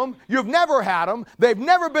have them, you've never had them, they've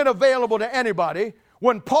never been available to anybody.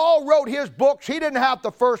 When Paul wrote his books, he didn't have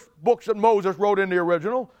the first books that Moses wrote in the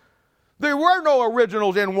original. There were no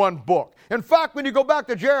originals in one book. In fact, when you go back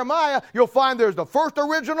to Jeremiah, you'll find there's the first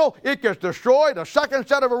original, it gets destroyed. A second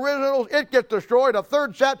set of originals, it gets destroyed. A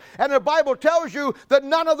third set. And the Bible tells you that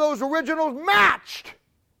none of those originals matched.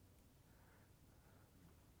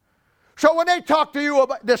 So when they talk to you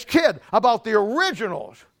about this kid, about the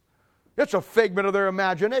originals, it's a figment of their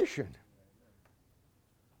imagination.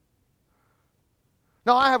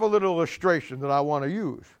 Now, I have a little illustration that I want to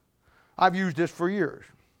use. I've used this for years.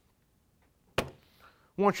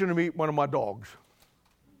 I want you to meet one of my dogs.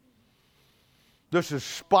 This is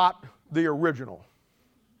Spot the original.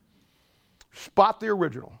 Spot the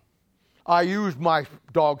original. I used my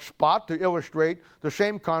dog Spot to illustrate the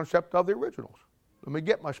same concept of the originals. Let me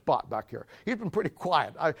get my Spot back here. He's been pretty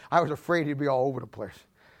quiet. I was afraid he'd be all over the place.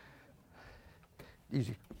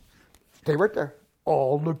 Easy. Stay right there.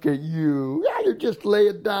 Oh, look at you. Yeah, you just lay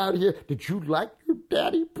it down here. Did you like your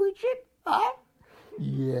daddy preaching? Huh?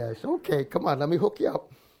 Yes. Okay, come on. Let me hook you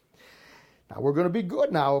up. Now, we're going to be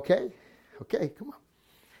good now, okay? Okay, come on.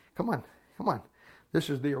 Come on. Come on. This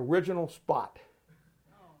is the original Spot.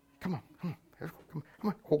 Come on. Come on. Come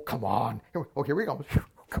on. Oh, come on. Okay, here we go.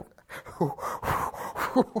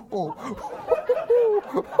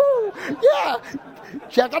 Yeah.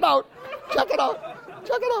 Check it out. Check it out.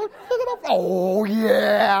 Check it out. Check it out. Oh,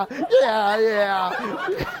 yeah. Yeah.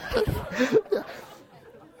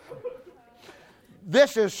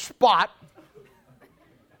 This is Spot,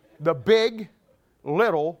 the big,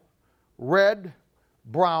 little, red,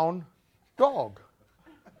 brown dog.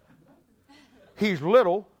 He's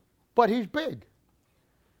little, but he's big.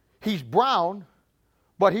 He's brown,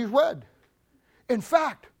 but he's red. In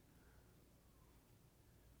fact,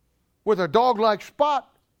 with a dog like Spot,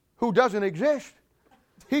 who doesn't exist,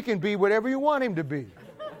 he can be whatever you want him to be.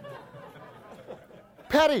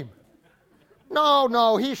 Pet him.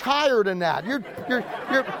 No, he's higher than that. You're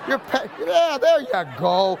pet. Yeah, there you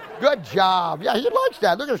go. Good job. Yeah, he likes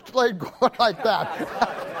that. Look at his leg going like that.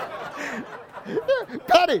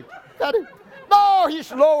 Pet him. No,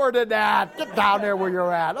 he's lower than that. Get down there where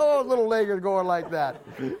you're at. Oh, his little leg is going like that.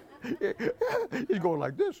 He's going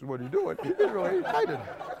like this is what he's doing. He's really excited.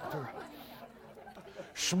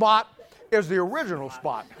 Spot is the original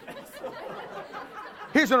Spot.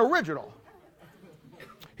 He's an original.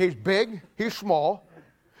 He's big, he's small,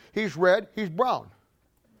 he's red, he's brown.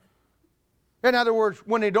 In other words,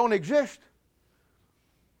 when they don't exist,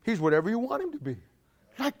 he's whatever you want him to be.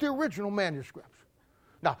 Like the original manuscripts.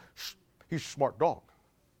 Now, he's a smart dog.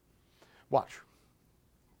 Watch.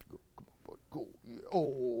 Go.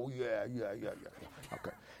 Oh, yeah.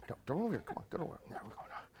 Okay. Don't over here. Come on. Get over here.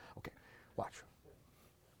 Okay. Watch.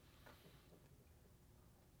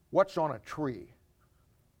 What's on a tree?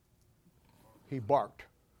 He barked.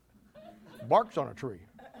 Barks on a tree.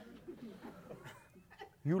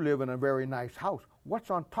 You live in a very nice house. What's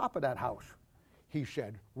on top of that house? He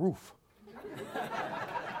said, roof.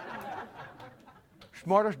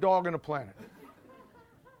 Smartest dog on the planet.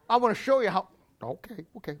 I want to show you how. Okay.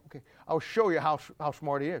 I'll show you how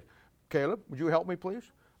smart he is. Caleb, would you help me,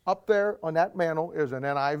 please? Up there on that mantle is an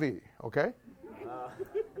NIV, okay?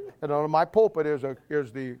 And on my pulpit is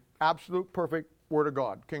the absolute perfect Word of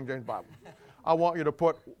God, King James Bible. I want you to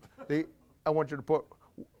put the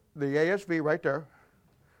ASV right there.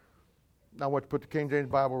 Now I want you to put the King James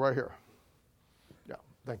Bible right here. Yeah,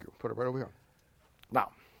 thank you. Put it right over here. Now,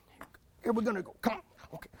 here we're going to go. Come on.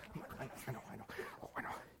 Okay. I know. Oh, I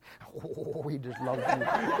know. Oh, he just loves you.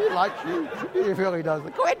 He likes you. He really does.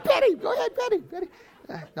 Go ahead, Betty.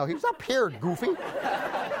 No, he's up here, goofy.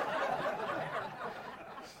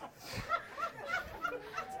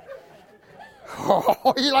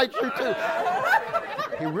 Oh, he likes you too.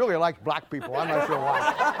 He really likes black people. I'm not sure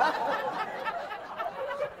why.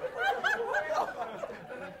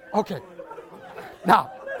 Okay.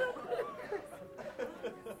 Now,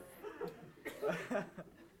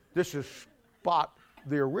 this is Spot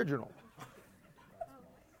the original.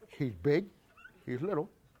 He's big, he's little,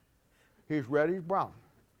 he's red, he's brown.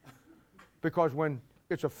 Because when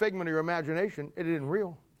it's a figment of your imagination, it isn't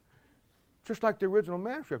real. Just like the original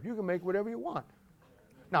manuscript, you can make whatever you want.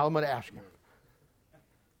 Now I'm going to ask him.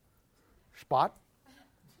 Spot,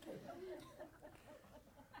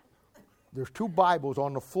 there's 2 Bibles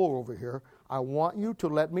on the floor over here. I want you to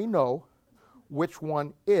let me know which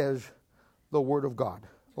one is the Word of God.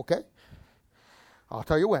 Okay? I'll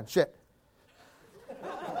tell you when. Sit.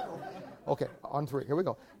 Okay, on 3. Here we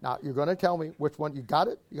go. Now, you're going to tell me which one. You got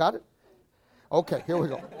it? Okay, here we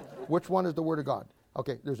go. Which one is the Word of God?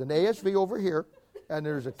 Okay, there's an ASV over here, and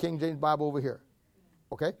there's a King James Bible over here.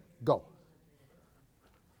 Okay? Go.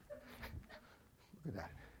 Look at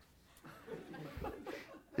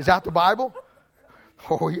Is that the Bible?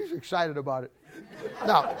 Oh, he's excited about it.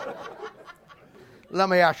 Now, let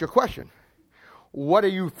me ask you a question. What do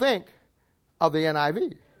you think of the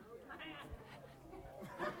NIV?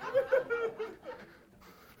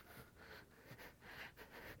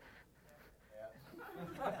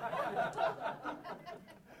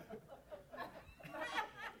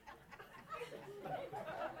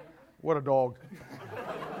 What a dog.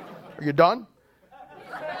 Are you done?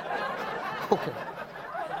 Okay.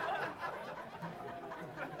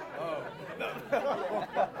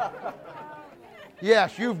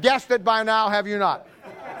 Yes, you've guessed it by now, have you not?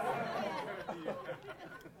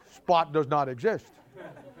 Spot does not exist.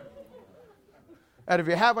 And if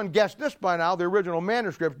you haven't guessed this by now, the original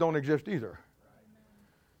manuscripts don't exist either.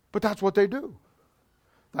 But that's what they do.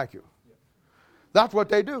 Thank you. That's what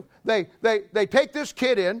they do. They take this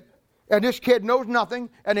kid in, and this kid knows nothing,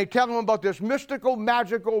 and they tell him about this mystical,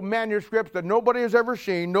 magical manuscripts that nobody has ever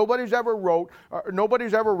seen, nobody's ever wrote,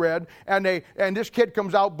 nobody's ever read, and this kid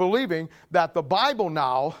comes out believing that the Bible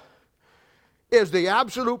now is the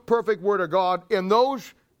absolute perfect Word of God in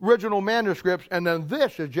those original manuscripts, and then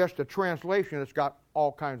this is just a translation that's got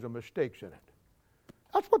all kinds of mistakes in it.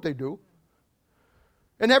 That's what they do.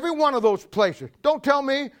 In every one of those places. Don't tell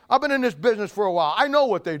me, I've been in this business for a while. I know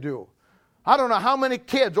what they do. I don't know how many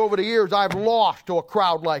kids over the years I've lost to a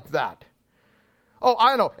crowd like that. Oh,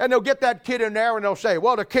 I know. And they'll get that kid in there and they'll say,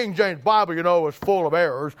 well, the King James Bible, is full of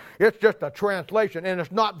errors. It's just a translation, and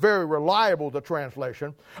it's not very reliable, the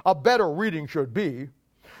translation. A better reading should be.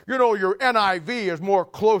 Your NIV is more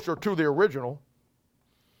closer to the original.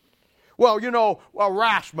 Well,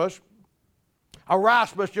 Erasmus,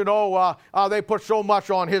 they put so much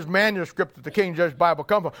on his manuscript that the King James Bible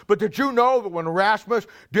comes from. But did you know that when Erasmus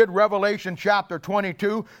did Revelation chapter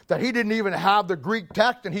 22, that he didn't even have the Greek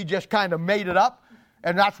text and he just kind of made it up?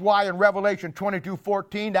 And that's why in Revelation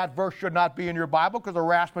 22:14, that verse should not be in your Bible, because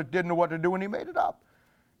Erasmus didn't know what to do and he made it up.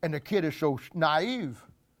 And the kid is so naive,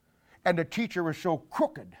 and the teacher is so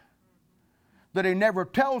crooked, that he never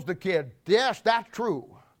tells the kid, yes, that's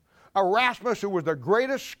true. Erasmus, who was the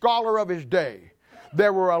greatest scholar of his day,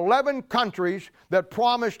 there were 11 countries that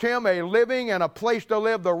promised him a living and a place to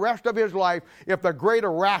live the rest of his life if the great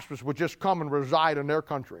Erasmus would just come and reside in their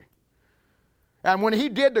country. And when he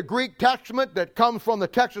did the Greek Testament that comes from the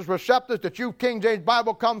Textus Receptus that you King James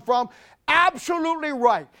Bible come from, absolutely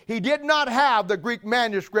right. He did not have the Greek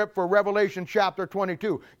manuscript for Revelation chapter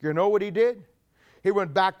 22. You know what he did? He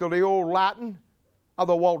went back to the old Latin of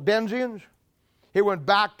the Waldensians. He went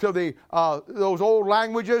back to those old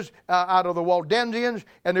languages out of the Waldensians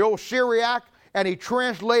and the old Syriac, and he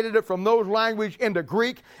translated it from those languages into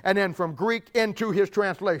Greek, and then from Greek into his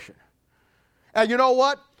translation. And you know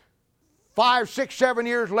what? 5, 6, 7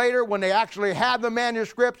 years later, when they actually had the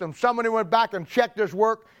manuscripts and somebody went back and checked his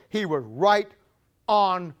work, he was right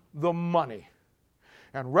on the money.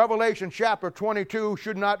 And Revelation chapter 22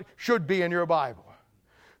 should be in your Bible.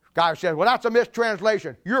 Guy says, well, that's a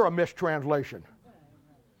mistranslation. You're a mistranslation.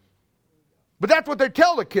 But that's what they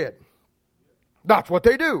tell the kid. That's what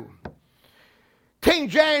they do. King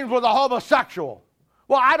James was a homosexual.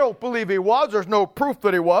 Well, I don't believe he was. There's no proof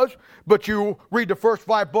that he was. But you read the first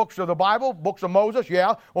 5 books of the Bible, books of Moses,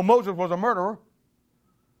 yeah. Well, Moses was a murderer.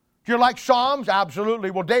 Do you like Psalms?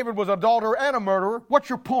 Absolutely. Well, David was an adulterer and a murderer. What's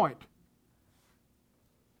your point?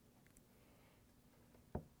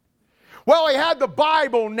 Well, he had the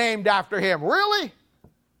Bible named after him. Really?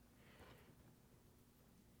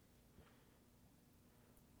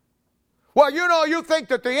 Well, you think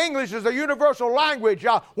that the English is a universal language.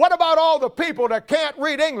 What about all the people that can't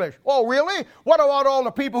read English? Oh, really? What about all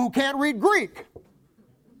the people who can't read Greek?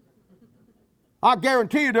 I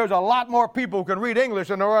guarantee you there's a lot more people who can read English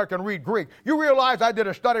than there are can read Greek. You realize I did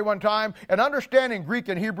a study one time, and understanding Greek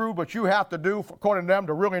and Hebrew, but you have to do, according to them,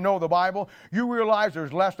 to really know the Bible, you realize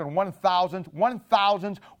there's less than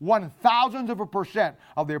 1,000th of a percent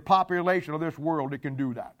of the population of this world that can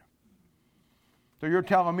do that. So you're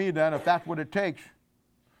telling me then, if that's what it takes,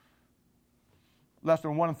 less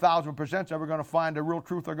than 1,000% is ever going to find the real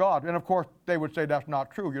truth of God. And of course, they would say that's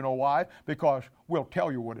not true. You know why? Because we'll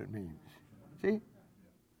tell you what it means. See?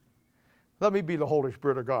 Let me be the Holy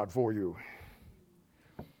Spirit of God for you.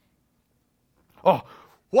 Oh,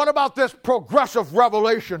 what about this progressive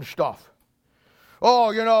revelation stuff?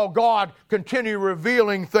 Oh, God continue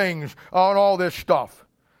revealing things on all this stuff.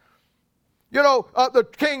 The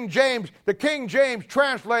King James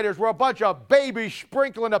translators were a bunch of babies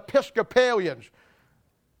sprinkling Episcopalians.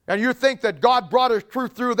 And you think that God brought his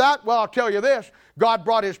truth through that? Well, I'll tell you this. God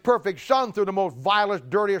brought his perfect son through the most vilest,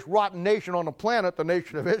 dirtiest, rotten nation on the planet, the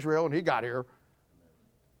nation of Israel, and he got here.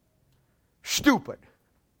 Stupid.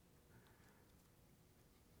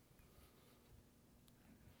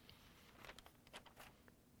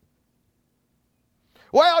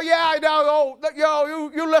 Well, yeah,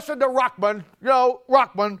 you listen to Ruckman.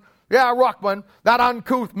 Ruckman. Yeah, Ruckman, that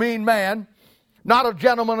uncouth, mean man, not a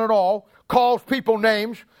gentleman at all, calls people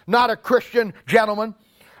names, not a Christian gentleman.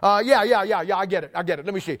 Yeah, I get it.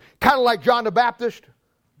 Let me see. Kind of like John the Baptist.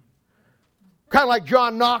 Kind of like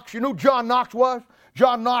John Knox. You know who John Knox was?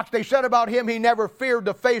 John Knox, they said about him, he never feared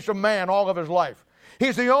the face of man all of his life.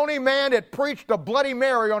 He's the only man that preached the Bloody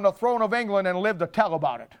Mary on the throne of England and lived to tell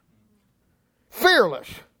about it. Fearless.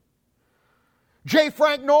 J.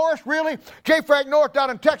 Frank Norris, really? J. Frank Norris down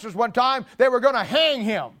in Texas one time, they were going to hang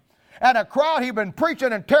him. And a crowd, he'd been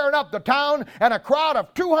preaching and tearing up the town, and a crowd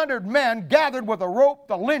of 200 men gathered with a rope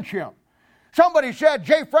to lynch him. Somebody said,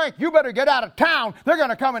 J. Frank, you better get out of town. They're going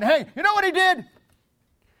to come and hang. You know what he did?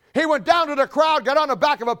 He went down to the crowd, got on the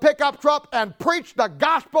back of a pickup truck, and preached the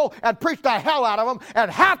gospel and preached the hell out of them, and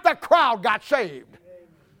half the crowd got saved.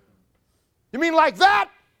 You mean like that?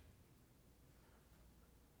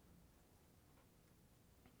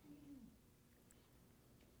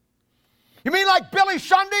 You mean like Billy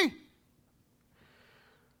Sunday?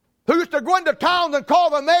 Who used to go into towns and call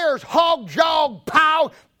the mayors hog, jog, pow,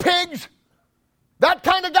 pigs? That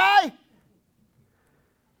kind of guy?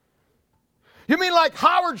 You mean like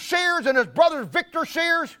Howard Sears and his brother Victor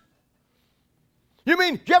Sears? You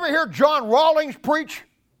mean, did you ever hear John Rawlings preach?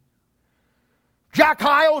 Jack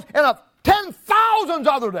Hyles and 10,000s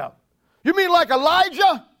other them. You mean like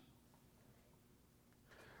Elijah?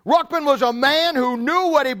 Ruckman was a man who knew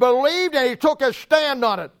what he believed and he took his stand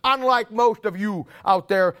on it, unlike most of you out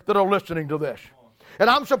there that are listening to this. And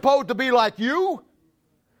I'm supposed to be like you?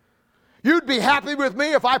 You'd be happy with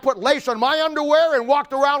me if I put lace on my underwear and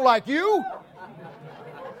walked around like you?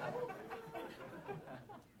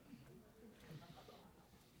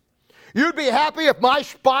 You'd be happy if my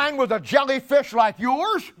spine was a jellyfish like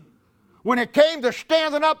yours? When it came to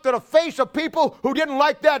standing up to the face of people who didn't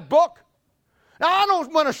like that book? Now, I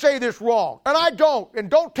don't want to say this wrong, and I don't, and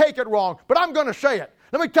don't take it wrong, but I'm going to say it.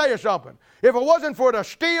 Let me tell you something. If it wasn't for the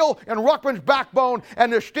steel in Ruckman's backbone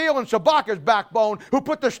and the steel in Sabaka's backbone, who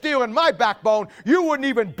put the steel in my backbone, you wouldn't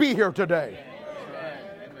even be here today.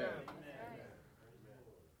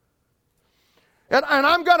 And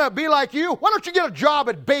I'm going to be like you. Why don't you get a job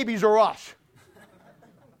at Babies R Us?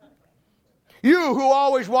 You who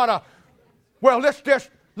always want to, well, let's just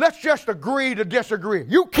agree to disagree.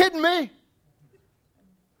 You kidding me?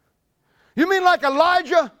 You mean like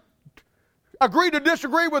Elijah agreed to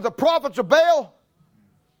disagree with the prophets of Baal?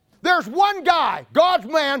 There's one guy, God's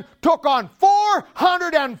man, took on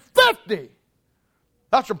 450.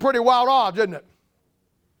 That's some pretty wild odds, isn't it?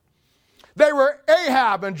 They were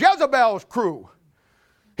Ahab and Jezebel's crew.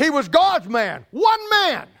 He was God's man. One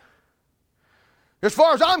man. As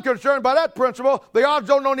far as I'm concerned, by that principle, the odds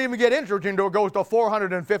don't even get interesting until it goes to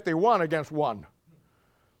 451 against one.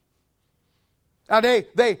 And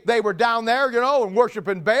they were down there, and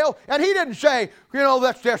worshiping Baal. And he didn't say,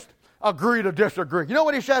 let's just agree to disagree. You know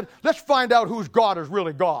what he said? Let's find out whose God is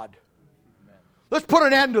really God. Let's put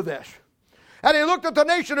an end to this. And he looked at the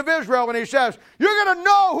nation of Israel and he says, you're going to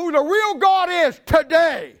know who the real God is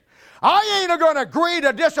today. I ain't going to agree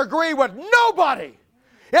to disagree with nobody.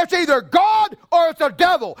 It's either God or it's the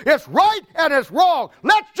devil. It's right and it's wrong.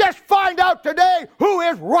 Let's just find out today who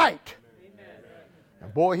is right. Amen.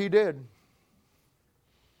 And boy, he did.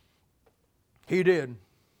 He did.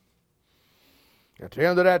 At the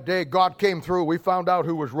end of that day, God came through. We found out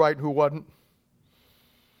who was right and who wasn't.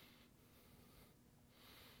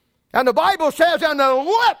 And the Bible says, and the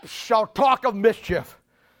lips shall talk of mischief.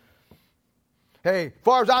 Hey, as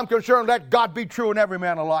far as I'm concerned, let God be true and every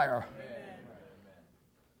man a liar. Amen.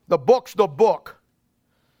 The book's the book.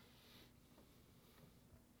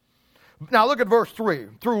 Now look at verse 3.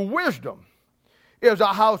 Through wisdom is a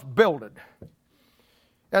house builded,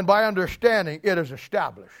 and by understanding it is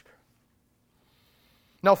established.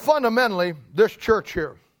 Now fundamentally, this church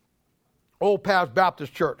here, Old Paths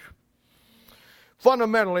Baptist Church,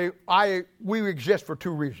 fundamentally, we exist for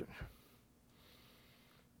two reasons.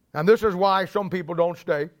 And this is why some people don't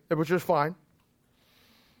stay, which is fine.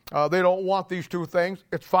 They don't want these two things.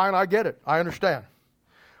 It's fine, I get it. I understand.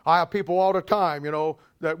 I have people all the time,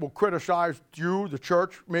 that will criticize you, the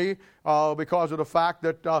church, me, because of the fact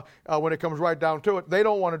that when it comes right down to it, they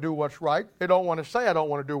don't want to do what's right. They don't want to say, I don't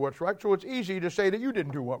want to do what's right. So it's easy to say that you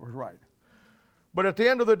didn't do what was right. But at the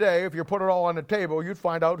end of the day, if you put it all on the table, you'd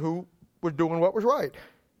find out who was doing what was right.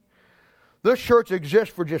 This church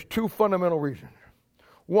exists for just two fundamental reasons.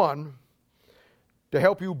 One, to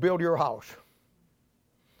help you build your house,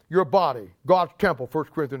 your body, God's temple, 1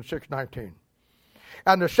 Corinthians 6:19.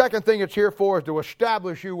 And the second thing it's here for is to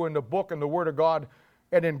establish you in the book and the Word of God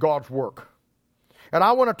and in God's work. And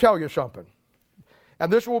I want to tell you something.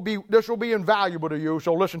 And this will be invaluable to you,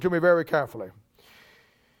 so listen to me very carefully.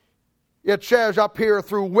 It says up here,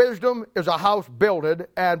 through wisdom is a house builded,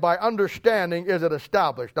 and by understanding is it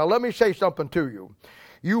established. Now let me say something to you.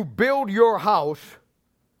 You build your house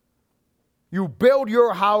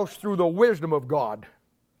through the wisdom of God.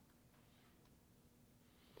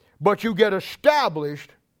 But you get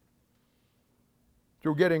established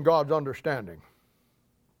through getting God's understanding.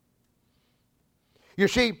 You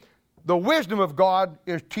see, the wisdom of God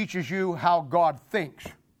teaches you how God thinks.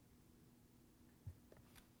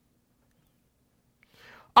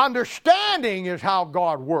 Understanding is how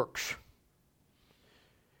God works.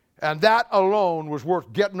 And that alone was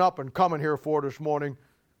worth getting up and coming here for this morning,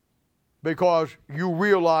 because you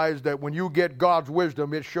realize that when you get God's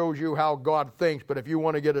wisdom, it shows you how God thinks. But if you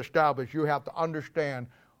want to get established, you have to understand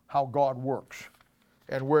how God works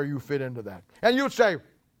and where you fit into that. And you'd say,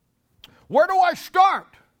 where do I start?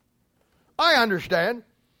 I understand.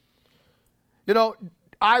 You know,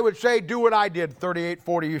 I would say do what I did 38,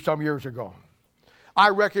 40 some years ago. I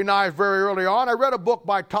recognized very early on, I read a book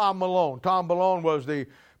by Tom Malone. Tom Malone was the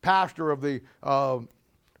pastor of the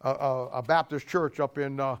a Baptist church up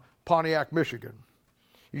in Pontiac, Michigan.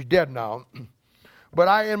 He's dead now.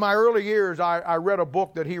 But in my early years, I read a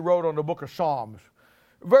book that he wrote on the book of Psalms.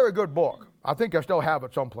 Very good book. I think I still have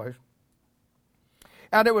it someplace.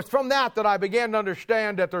 And it was from that I began to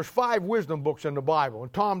understand that there's 5 wisdom books in the Bible.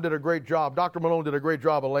 And Tom did a great job. Dr. Malone did a great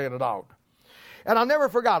job of laying it out. And I'll never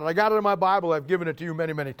forget it. I got it in my Bible. I've given it to you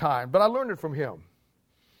many, many times. But I learned it from him.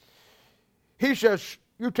 He says,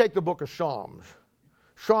 you take the book of Psalms.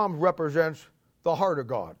 Psalms represents the heart of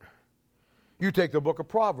God. You take the book of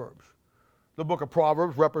Proverbs. The book of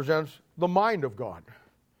Proverbs represents the mind of God.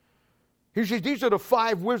 He says, these are the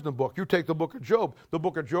 5 wisdom books. You take the book of Job. The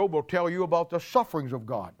book of Job will tell you about the sufferings of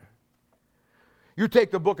God. You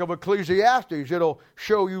take the book of Ecclesiastes. It'll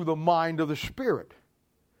show you the mind of the Spirit.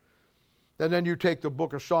 And then you take the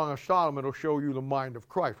book of Song of Solomon, it'll show you the mind of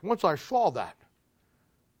Christ. Once I saw that,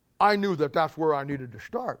 I knew that that's where I needed to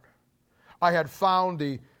start. I had found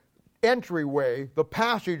the entryway, the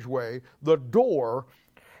passageway, the door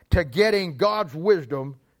to getting God's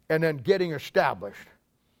wisdom and then getting established.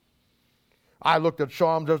 I looked at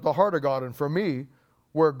Psalms as the heart of God, and for me,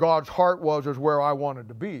 where God's heart was is where I wanted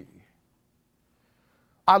to be.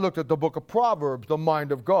 I looked at the book of Proverbs, the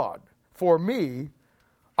mind of God. For me,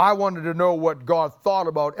 I wanted to know what God thought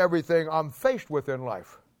about everything I'm faced with in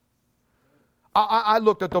life. I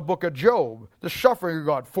looked at the book of Job, the suffering of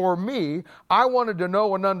God. For me, I wanted to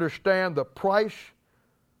know and understand the price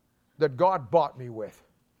that God bought me with.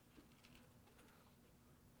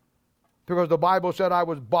 Because the Bible said I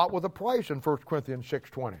was bought with a price in 1 Corinthians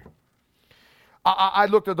 6:20. I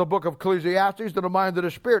looked at the book of Ecclesiastes, to the mind of the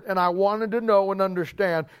Spirit, and I wanted to know and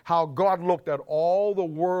understand how God looked at all the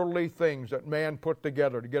worldly things that man put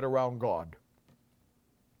together to get around God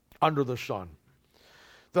under the sun.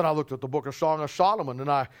 Then I looked at the book of Song of Solomon, and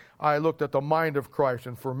I looked at the mind of Christ,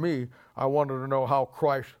 and for me, I wanted to know how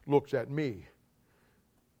Christ looks at me,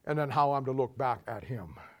 and then how I'm to look back at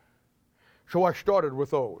him. So I started with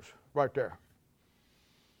those right there.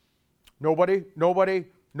 Nobody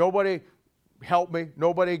helped me.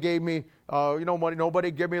 Nobody gave me,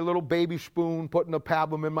 nobody gave me a little baby spoon, putting a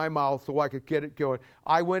pablum in my mouth so I could get it going.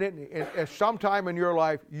 I went in, and sometime in your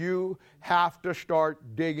life, you have to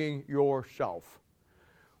start digging yourself.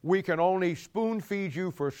 We can only spoon feed you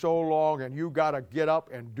for so long, and you got to get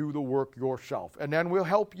up and do the work yourself. And then we'll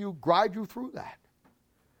help you, guide you through that.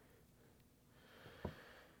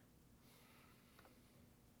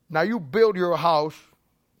 Now, you build your house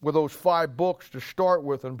with those 5 books to start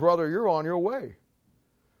with, and brother, you're on your way.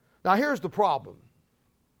 Now, here's the problem.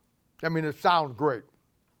 I mean, it sounds great.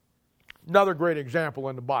 Another great example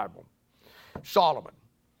in the Bible, Solomon.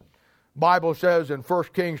 Bible says in 1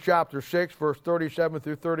 Kings chapter 6, verse 37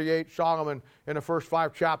 through 38, Solomon, in the first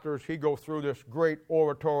 5 chapters, he goes through this great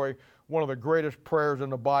oratory, one of the greatest prayers in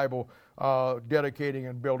the Bible, dedicating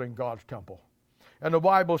and building God's temple. And the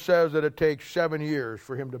Bible says that it takes 7 years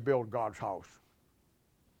for him to build God's house.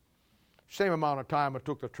 Same amount of time it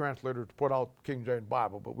took the translator to put out King James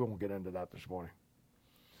Bible, but we won't get into that this morning.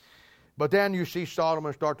 But then you see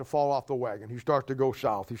Solomon start to fall off the wagon. He starts to go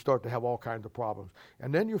south. He starts to have all kinds of problems.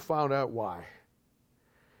 And then you found out why.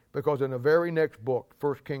 Because in the very next book,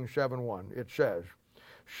 1 Kings 7:1, it says,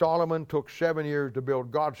 Solomon took 7 years to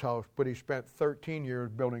build God's house, but he spent 13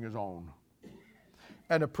 years building his own.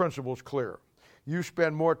 And the principle's clear. You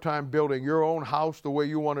spend more time building your own house the way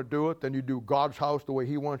you want to do it than you do God's house the way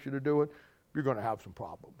he wants you to do it, you're going to have some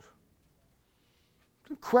problems. It's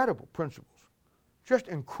incredible principles. Just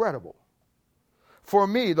incredible. For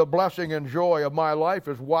me, the blessing and joy of my life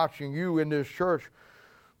is watching you in this church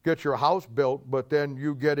get your house built, but then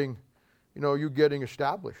you getting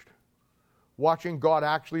established. Watching God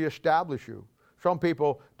actually establish you. Some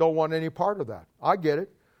people don't want any part of that. I get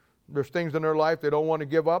it. There's things in their life they don't want to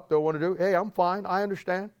give up, they don't want to do. Hey, I'm fine. I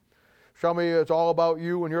understand. Some of you, it's all about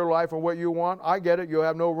you and your life and what you want. I get it. You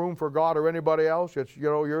have no room for God or anybody else. It's,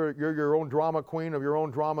 you're your own drama queen of your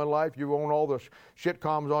own drama in life. You own all the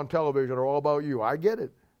sitcoms on television that are all about you. I get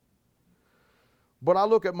it. But I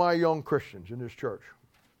look at my young Christians in this church,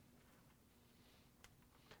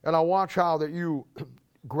 and I watch how that you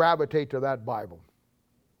gravitate to that Bible.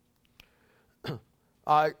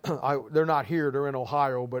 They're not here. They're in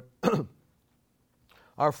Ohio, but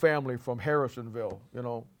our family from Harrisonville,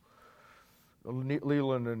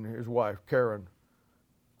 Leland and his wife, Karen,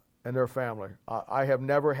 and their family. I have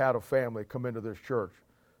never had a family come into this church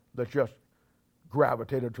that just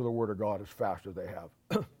gravitated to the Word of God as fast as they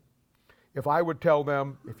have. If I would tell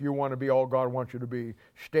them, if you want to be all God wants you to be,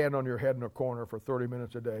 stand on your head in a corner for 30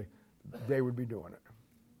 minutes a day, they would be doing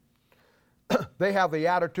it. They have the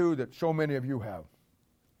attitude that so many of you have.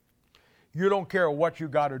 You don't care what you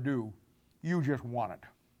got to do. You just want it.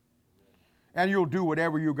 And you'll do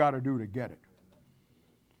whatever you got to do to get it.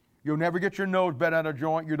 You'll never get your nose bent out of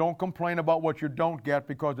joint. You don't complain about what you don't get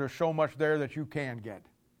because there's so much there that you can get.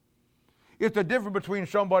 It's the difference between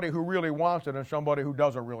somebody who really wants it and somebody who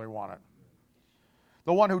doesn't really want it.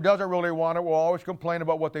 The one who doesn't really want it will always complain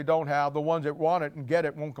about what they don't have. The ones that want it and get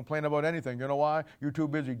it won't complain about anything. You know why? You're too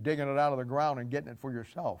busy digging it out of the ground and getting it for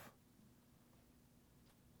yourself.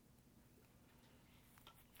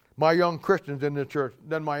 My young Christians in the church,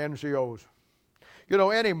 then my NCOs.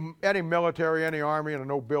 Any military, any army, and I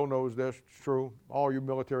know Bill knows this, it's true. All you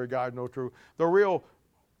military guys know it's true. The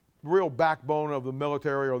real backbone of the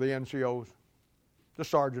military are the NCOs, the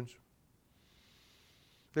sergeants.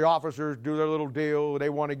 The officers do their little deal. They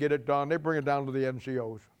want to get it done. They bring it down to the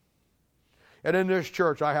NCOs. And in this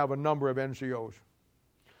church, I have a number of NCOs.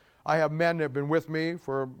 I have men that have been with me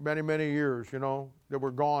for many, many years, that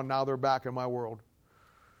were gone. Now they're back in my world.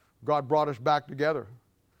 God brought us back together.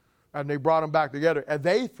 And they brought them back together. And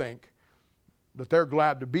they think that they're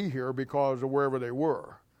glad to be here because of wherever they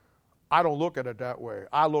were. I don't look at it that way.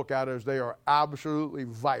 I look at it as they are absolutely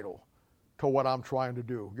vital to what I'm trying to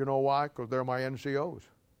do. You know why? Because they're my NCOs.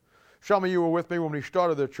 Some of you were with me when we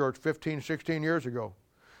started the church 15, 16 years ago.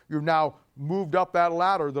 You've now moved up that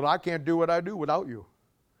ladder that I can't do what I do without you.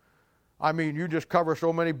 I mean, you just cover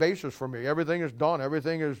so many bases for me. Everything is done.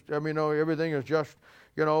 Everything is just,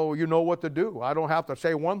 you know what to do. I don't have to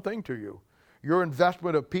say one thing to you. Your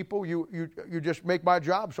investment of people, you just make my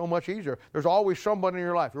job so much easier. There's always somebody in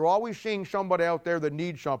your life. You're always seeing somebody out there that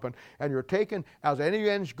needs something, and you're taking, as any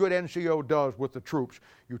good NCO does with the troops,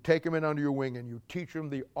 you take them in under your wing and you teach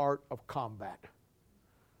them the art of combat.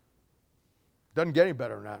 Doesn't get any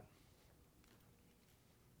better than that.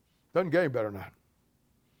 Doesn't get any better than that.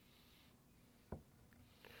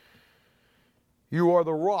 You are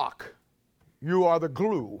the rock. You are the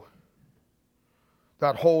glue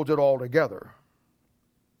that holds it all together.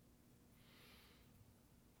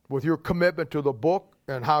 With your commitment to the book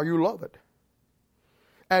and how you love it.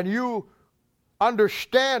 And you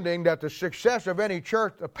understanding that the success of any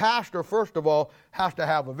church, the pastor, first of all, has to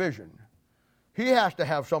have a vision. He has to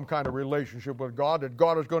have some kind of relationship with God, that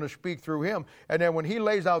God is going to speak through him. And then when he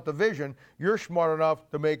lays out the vision, you're smart enough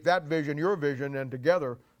to make that vision your vision, and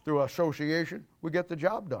together, through association, we get the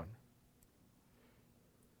job done.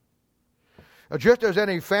 Just as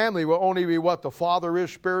any family will only be what the father is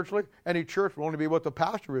spiritually, any church will only be what the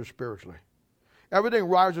pastor is spiritually. Everything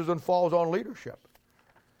rises and falls on leadership.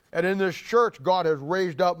 And in this church, God has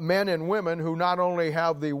raised up men and women who not only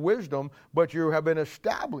have the wisdom, but you have been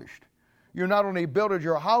established. You not only built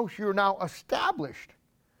your house, you're now established.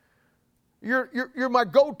 You're my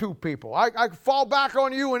go-to people. I fall back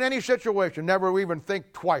on you in any situation, never even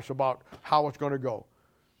think twice about how it's going to go.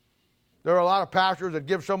 There are a lot of pastors that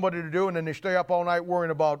give somebody to do and then they stay up all night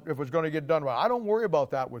worrying about if it's going to get done right. I don't worry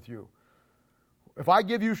about that with you. If I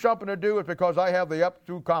give you something to do, it's because I have the up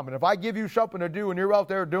to comment. If I give you something to do and you're out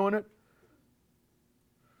there doing it,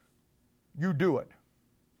 you do it.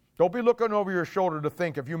 Don't be looking over your shoulder to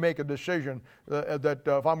think if you make a decision that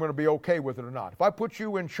if I'm going to be okay with it or not. If I put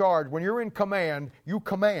you in charge, when you're in command, you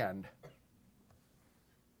command.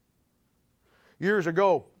 Years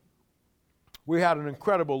ago, we had an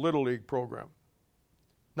incredible Little League program.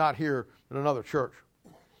 Not here, in another church.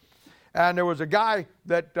 And there was a guy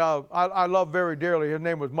that I love very dearly. His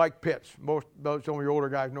name was Mike Pitts. Some of your older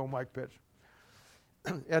guys know Mike Pitts.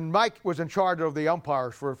 And Mike was in charge of the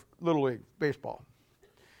umpires for Little League baseball.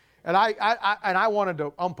 And I wanted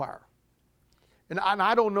to umpire. And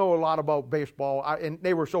I don't know a lot about baseball, and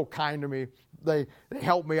they were so kind to me. They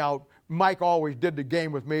helped me out. Mike always did the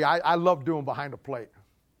game with me. I love doing behind the plate.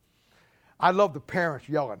 I love the parents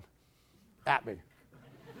yelling at me.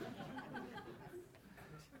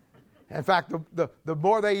 In fact, the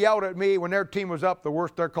more they yelled at me when their team was up, the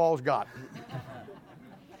worse their calls got.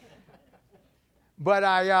 But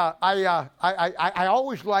I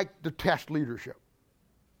always liked to test leadership.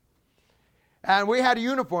 And we had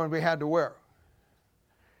uniforms we had to wear.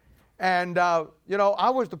 And, I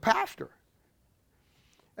was the pastor.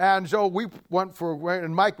 And so we went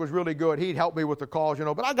and Mike was really good. He'd help me with the calls,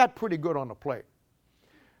 but I got pretty good on the plate.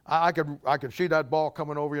 I could see that ball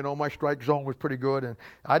coming over, my strike zone was pretty good. And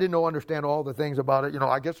I didn't understand all the things about it.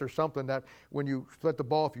 I guess there's something that when you split the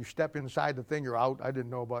ball, if you step inside the thing, you're out. I didn't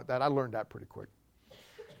know about that. I learned that pretty quick.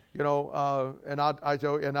 So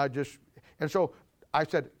I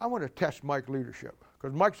said, I want to test Mike's leadership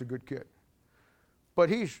because Mike's a good kid. But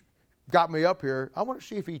he's got me up here. I want to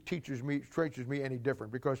see if he teaches me any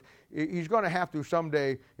different because he's going to have to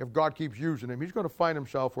someday, if God keeps using him, he's going to find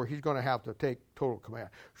himself where he's going to have to take total command.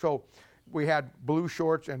 So we had blue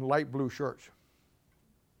shorts and light blue shirts.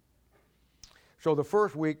 So the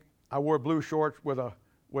first week I wore blue shorts with a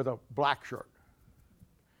black shirt.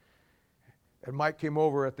 And Mike came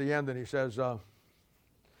over at the end and he says, you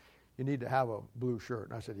need to have a blue shirt.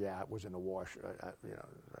 And I said, yeah, it was in the wash.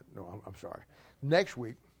 No, I'm sorry. Next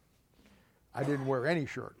week, I didn't wear any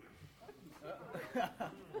shirt.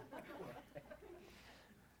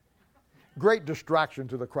 Great distraction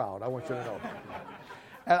to the crowd, I want you to know.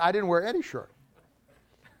 And I didn't wear any shirt.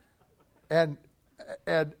 And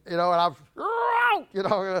I was, oh,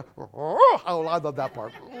 I love that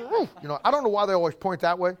part. I don't know why they always point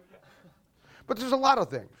that way. But there's a lot of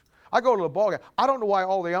things. I go to the ball game. I don't know why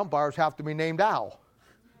all the umpires have to be named Al.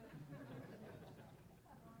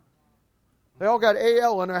 They all got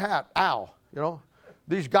A-L in their hat. Al,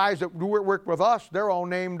 These guys that work with us, they're all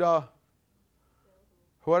named,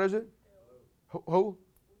 what is it? Who?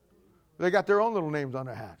 They got their own little names on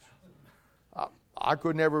their hats. I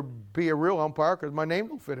could never be a real umpire because my name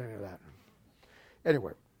don't fit any of that.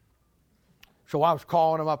 Anyway, so I was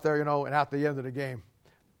calling him up there, and at the end of the game,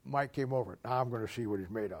 Mike came over. Now I'm going to see what he's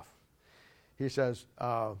made of. He says,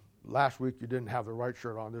 last week you didn't have the right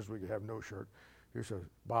shirt on. This week you have no shirt. He says,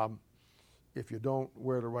 Bob, if you don't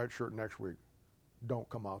wear the right shirt next week, don't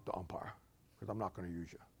come out to umpire because I'm not going to use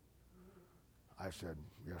you. I said,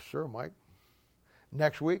 yes, sir, Mike.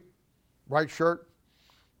 Next week, right shirt.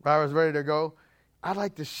 I was ready to go. I'd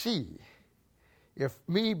like to see if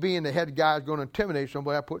me being the head guy is going to intimidate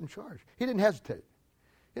somebody I put in charge. He didn't hesitate.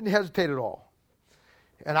 He didn't hesitate at all.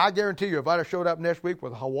 And I guarantee you, if I'd have showed up next week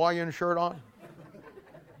with a Hawaiian shirt on,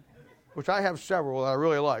 which I have several that I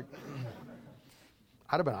really like,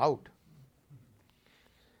 I'd have been out.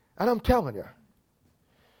 And I'm telling you,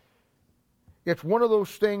 it's one of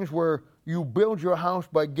those things where you build your house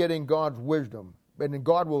by getting God's wisdom, and then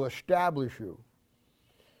God will establish you.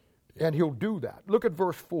 And he'll do that. Look at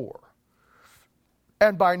verse 4.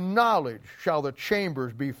 And by knowledge shall the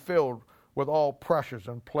chambers be filled with all precious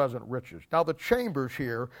and pleasant riches. Now the chambers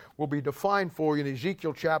here will be defined for you in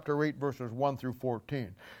Ezekiel chapter 8, verses 1 through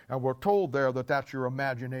 14. And we're told there that that's your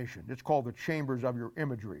imagination. It's called the chambers of your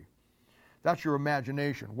imagery. That's your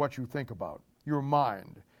imagination, what you think about, your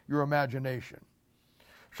mind, your imagination.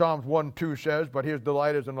 Psalms 1:2 says, but his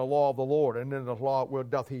delight is in the law of the Lord, and in the law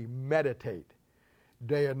doth he meditate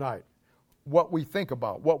day and night. What we think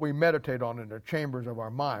about, what we meditate on in the chambers of our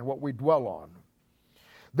mind, what we dwell on.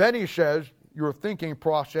 Then he says, your thinking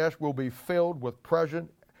process will be filled with precious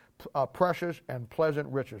and pleasant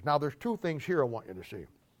riches. Now there's two things here I want you to see.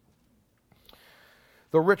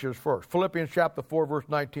 The riches first. Philippians chapter 4, verse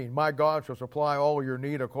 19. My God shall supply all your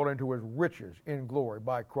need according to his riches in glory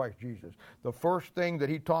by Christ Jesus. The first thing that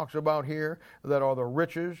he talks about here that are the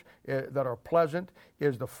riches that are pleasant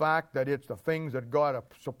is the fact that it's the things that God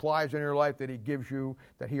supplies in your life that he gives you,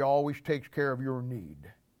 that he always takes care of your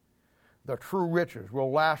need. The true riches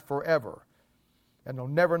will last forever. And they'll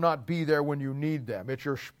never not be there when you need them. It's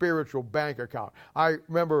your spiritual bank account. I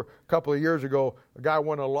remember a couple of years ago, a guy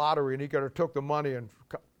won a lottery and he could have took the money and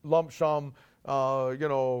lump sum,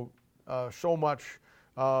 so much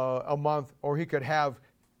a month, or he could have,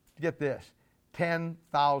 get this,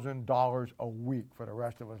 $10,000 a week for the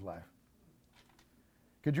rest of his life.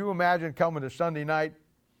 Could you imagine coming to Sunday night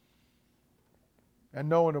and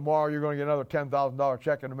knowing tomorrow you're going to get another $10,000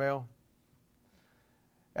 check in the mail?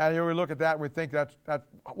 And we look at that and we think that's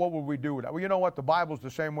what would we do with that? Well, you know what? The Bible's the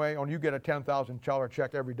same way. Only you get a $10,000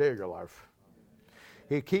 check every day of your life.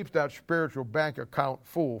 He keeps that spiritual bank account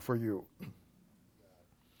full for you.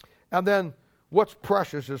 And then what's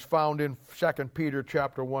precious is found in 2 Peter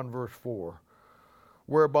chapter 1, verse 4,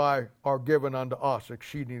 whereby are given unto us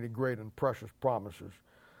exceedingly great and precious promises,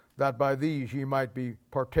 that by these ye might be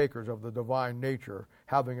partakers of the divine nature,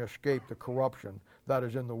 having escaped the corruption that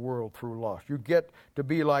is in the world through lust. You get to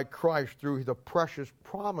be like Christ through the precious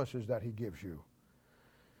promises that he gives you.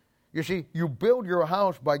 You see, you build your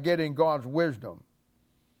house by getting God's wisdom,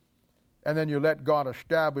 and then you let God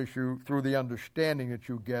establish you through the understanding that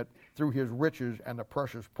you get through his riches and the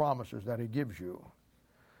precious promises that he gives you.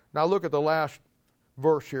 Now look at the last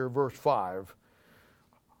verse here, verse 5.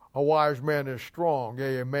 A wise man is strong,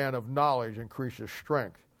 yea, a man of knowledge increases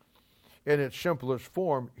strength. In its simplest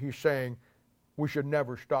form, he's saying we should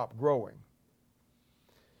never stop growing.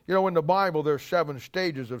 You know, in the Bible, there's 7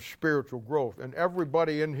 stages of spiritual growth, and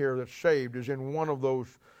everybody in here that's saved is in one of those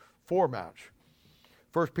formats.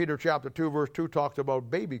 1 Peter chapter 2, verse 2 talks about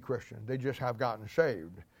baby Christians. They just have gotten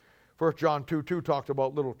saved. 1 John 2:2 talks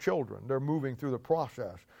about little children. They're moving through the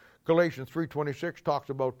process. Galatians 3:26 talks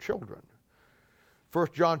about children. 1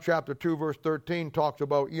 John chapter 2, verse 13 talks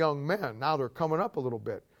about young men. Now they're coming up a little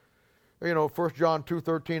bit. You know, 1 John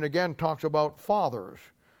 2:13 again talks about fathers.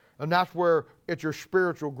 And that's where, at your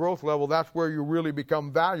spiritual growth level, that's where you really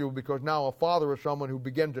become valuable, because now a father is someone who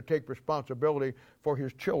begins to take responsibility for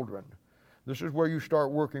his children. This is where you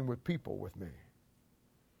start working with people with me.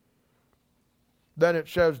 Then it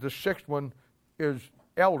says the 6th one is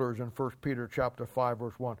elders in 1 Peter chapter 5,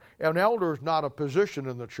 verse 1. An elder is not a position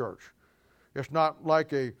in the church. It's not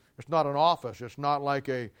it's not an office. It's not like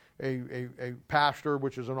a pastor,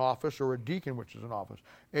 which is an office, or a deacon, which is an office.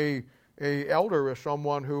 A elder is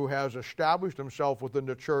someone who has established himself within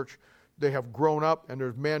the church. They have grown up, and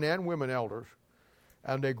there's men and women elders,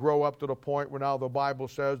 and they grow up to the point where now the Bible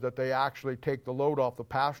says that they actually take the load off the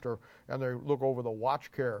pastor, and they look over the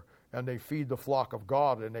watch care, and they feed the flock of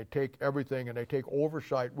God, and they take everything, and they take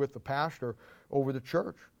oversight with the pastor over the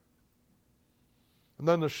church. And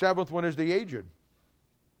then the 7th one is the aged.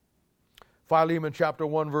 Philemon chapter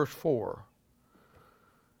 1, verse 4.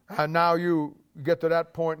 And now you get to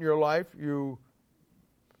that point in your life, you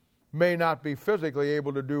may not be physically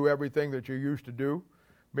able to do everything that you used to do.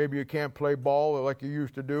 Maybe you can't play ball like you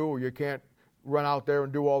used to do, or you can't run out there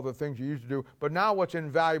and do all the things you used to do. But now what's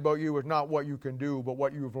invaluable to you is not what you can do, but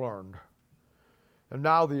what you've learned. And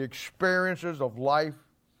now the experiences of life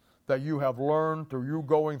that you have learned through you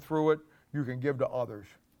going through it, you can give to others.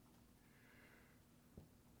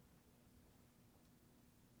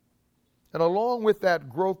 And along with that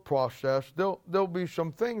growth process, there'll be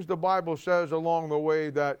some things the Bible says along the way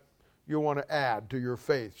that you want to add to your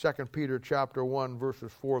faith. 2 Peter chapter 1,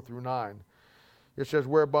 verses 4 through 9. It says,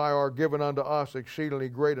 whereby are given unto us exceedingly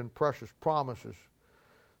great and precious promises,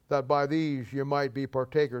 that by these you might be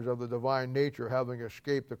partakers of the divine nature, having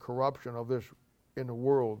escaped the corruption of this in the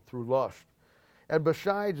world through lust. And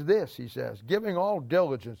besides this, he says, giving all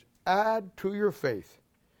diligence, add to your faith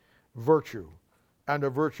virtue, and the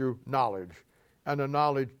virtue knowledge, and the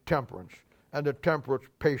knowledge temperance, and the temperance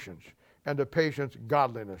patience, and the patience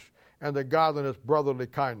godliness, and the godliness brotherly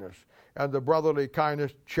kindness, and the brotherly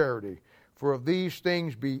kindness charity. For if these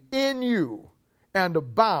things be in you and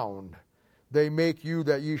abound, they make you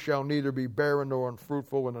that ye shall neither be barren nor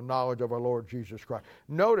unfruitful in the knowledge of our Lord Jesus Christ.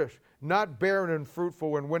 Notice, not barren and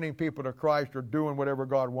fruitful in winning people to Christ or doing whatever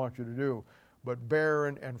God wants you to do, but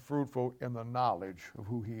barren and fruitful in the knowledge of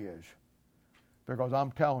who he is. Because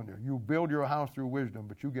I'm telling you, you build your house through wisdom,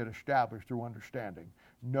 but you get established through understanding,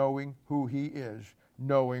 knowing who he is,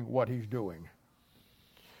 knowing what he's doing.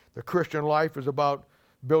 The Christian life is about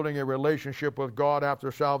building a relationship with God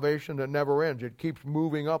after salvation that never ends. It keeps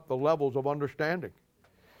moving up the levels of understanding.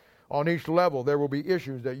 On each level, there will be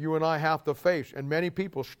issues that you and I have to face, and many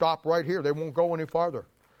people stop right here. They won't go any farther.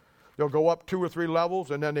 They'll go up 2 or 3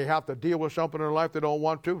 levels, and then they have to deal with something in their life they don't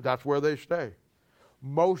want to. That's where they stay.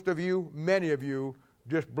 Most of you, many of you,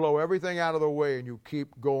 just blow everything out of the way, and you keep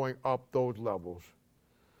going up those levels.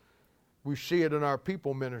 We see it in our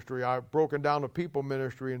people ministry. I've broken down the people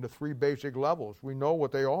ministry into 3 basic levels. We know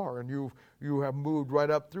what they are, and you have moved right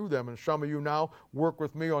up through them. And some of you now work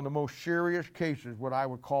with me on the most serious cases, what I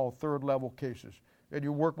would call 3rd level cases. And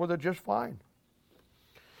you work with it just fine.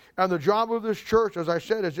 And the job of this church, as I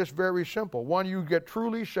said, is just very simple. One, you get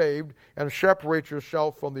truly saved and separate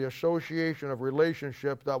yourself from the association of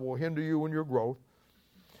relationships that will hinder you in your growth.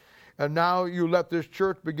 And now you let this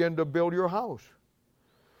church begin to build your house.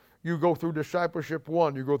 You go through discipleship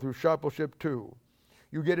 1, you go through discipleship 2.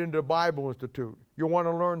 You get into the Bible Institute. You want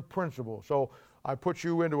to learn principles. So I put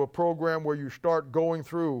you into a program where you start going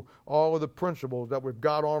through all of the principles that we've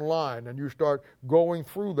got online, and you start going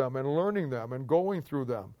through them and learning them and going through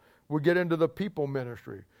them. We get into the people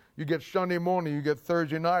ministry. You get Sunday morning, you get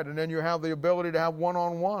Thursday night, and then you have the ability to have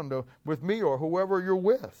one-on-one with me or whoever you're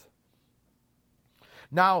with.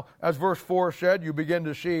 Now, as verse 4 said, you begin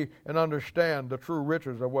to see and understand the true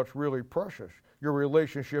riches of what's really precious, your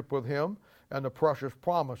relationship with Him and the precious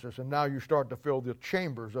promises. And now you start to fill the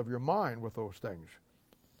chambers of your mind with those things.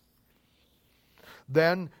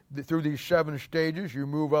 Then, through these 7 stages, you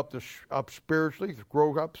move up spiritually,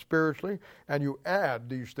 grow up spiritually, and you add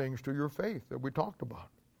these things to your faith that we talked about.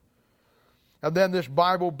 And then this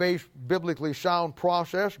Bible-based, biblically sound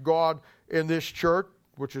process, God in this church,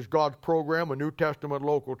 which is God's program, a New Testament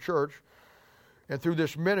local church, and through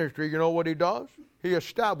this ministry, you know what He does? He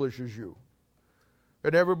establishes you.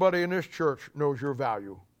 And everybody in this church knows your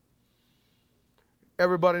value.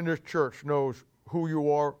 Everybody in this church knows who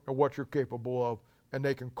you are and what you're capable of, and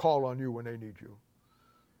they can call on you when they need you.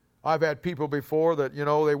 I've had people before that,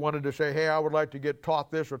 they wanted to say, hey, I would like to get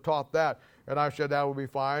taught this or taught that. And I said, that will be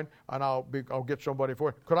fine, and I'll get somebody for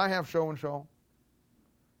it. Could I have so-and-so?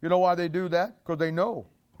 You know why they do that? Because they know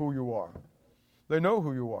who you are. They know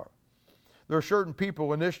who you are. There are certain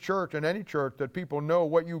people in this church and any church that people know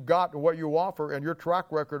what you got and what you offer and your track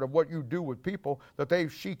record of what you do with people, that they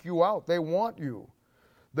seek you out. They want you.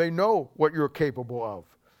 They know what you're capable of.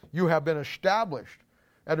 You have been established.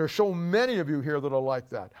 And there's so many of you here that are like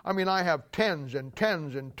that. I mean, I have tens and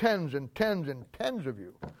tens and tens and tens and tens of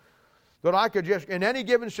you that I could just, in any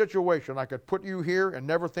given situation, I could put you here and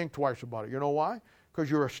never think twice about it. You know why?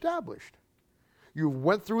 Because you're established. You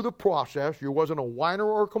went through the process. You wasn't a whiner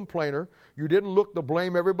or a complainer. You didn't look to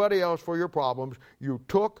blame everybody else for your problems. You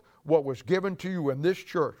took what was given to you in this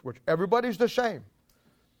church, which everybody's the same,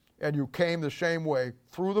 and you came the same way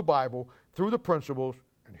through the Bible, through the principles,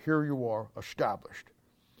 and here you are established.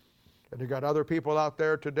 And you got other people out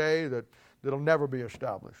there today that'll never be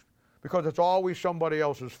established because it's always somebody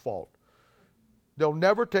else's fault. They'll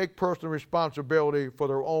never take personal responsibility for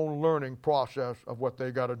their own learning process of what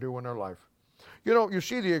they got to do in their life. You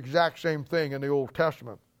see the exact same thing in the Old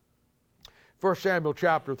Testament. 1 Samuel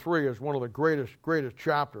chapter 3 is one of the greatest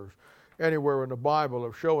chapters anywhere in the Bible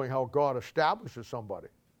of showing how God establishes somebody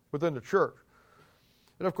within the church.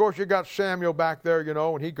 And of course, you got Samuel back there,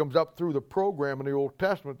 and he comes up through the program in the Old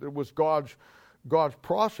Testament. It was God's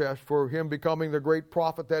process for him becoming the great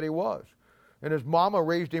prophet that he was. And his mama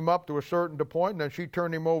raised him up to a certain point, and then she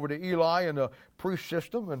turned him over to Eli in the priest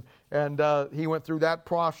system, and he went through that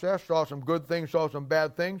process, saw some good things, saw some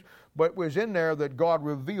bad things, but it was in there that God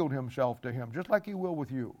revealed Himself to him, just like He will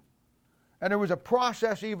with you. And there was a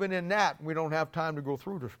process even in that, and we don't have time to go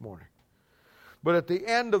through this morning. But at the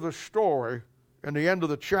end of the story, in the end of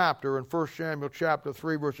the chapter, in 1 Samuel chapter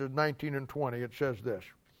 3, verses 19 and 20, it says this,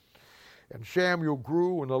 "And Samuel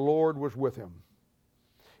grew, and the Lord was with him,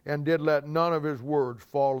 and did let none of his words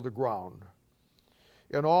fall to the ground.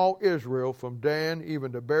 And all Israel, from Dan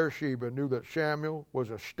even to Beersheba, knew that Samuel was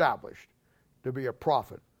established to be a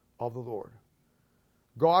prophet of the Lord."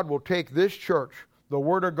 God will take this church, the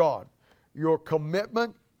Word of God, your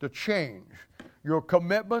commitment to change, your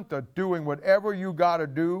commitment to doing whatever you got to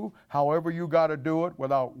do, however you got to do it,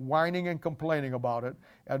 without whining and complaining about it,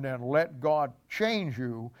 and then let God change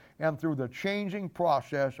you, and through the changing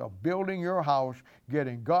process of building your house,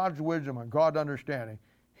 getting God's wisdom and God's understanding,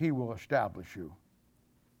 He will establish you.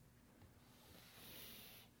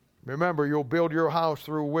 Remember, you'll build your house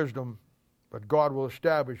through wisdom, but God will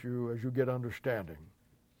establish you as you get understanding.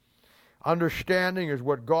 Understanding is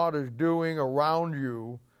what God is doing around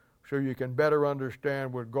you, so you can better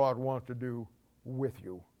understand what God wants to do with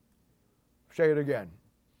you. Say it again.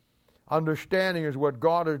 Understanding is what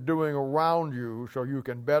God is doing around you, so you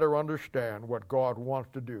can better understand what God wants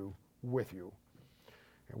to do with you.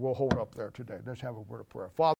 And we'll hold up there today. Let's have a word of prayer. Father,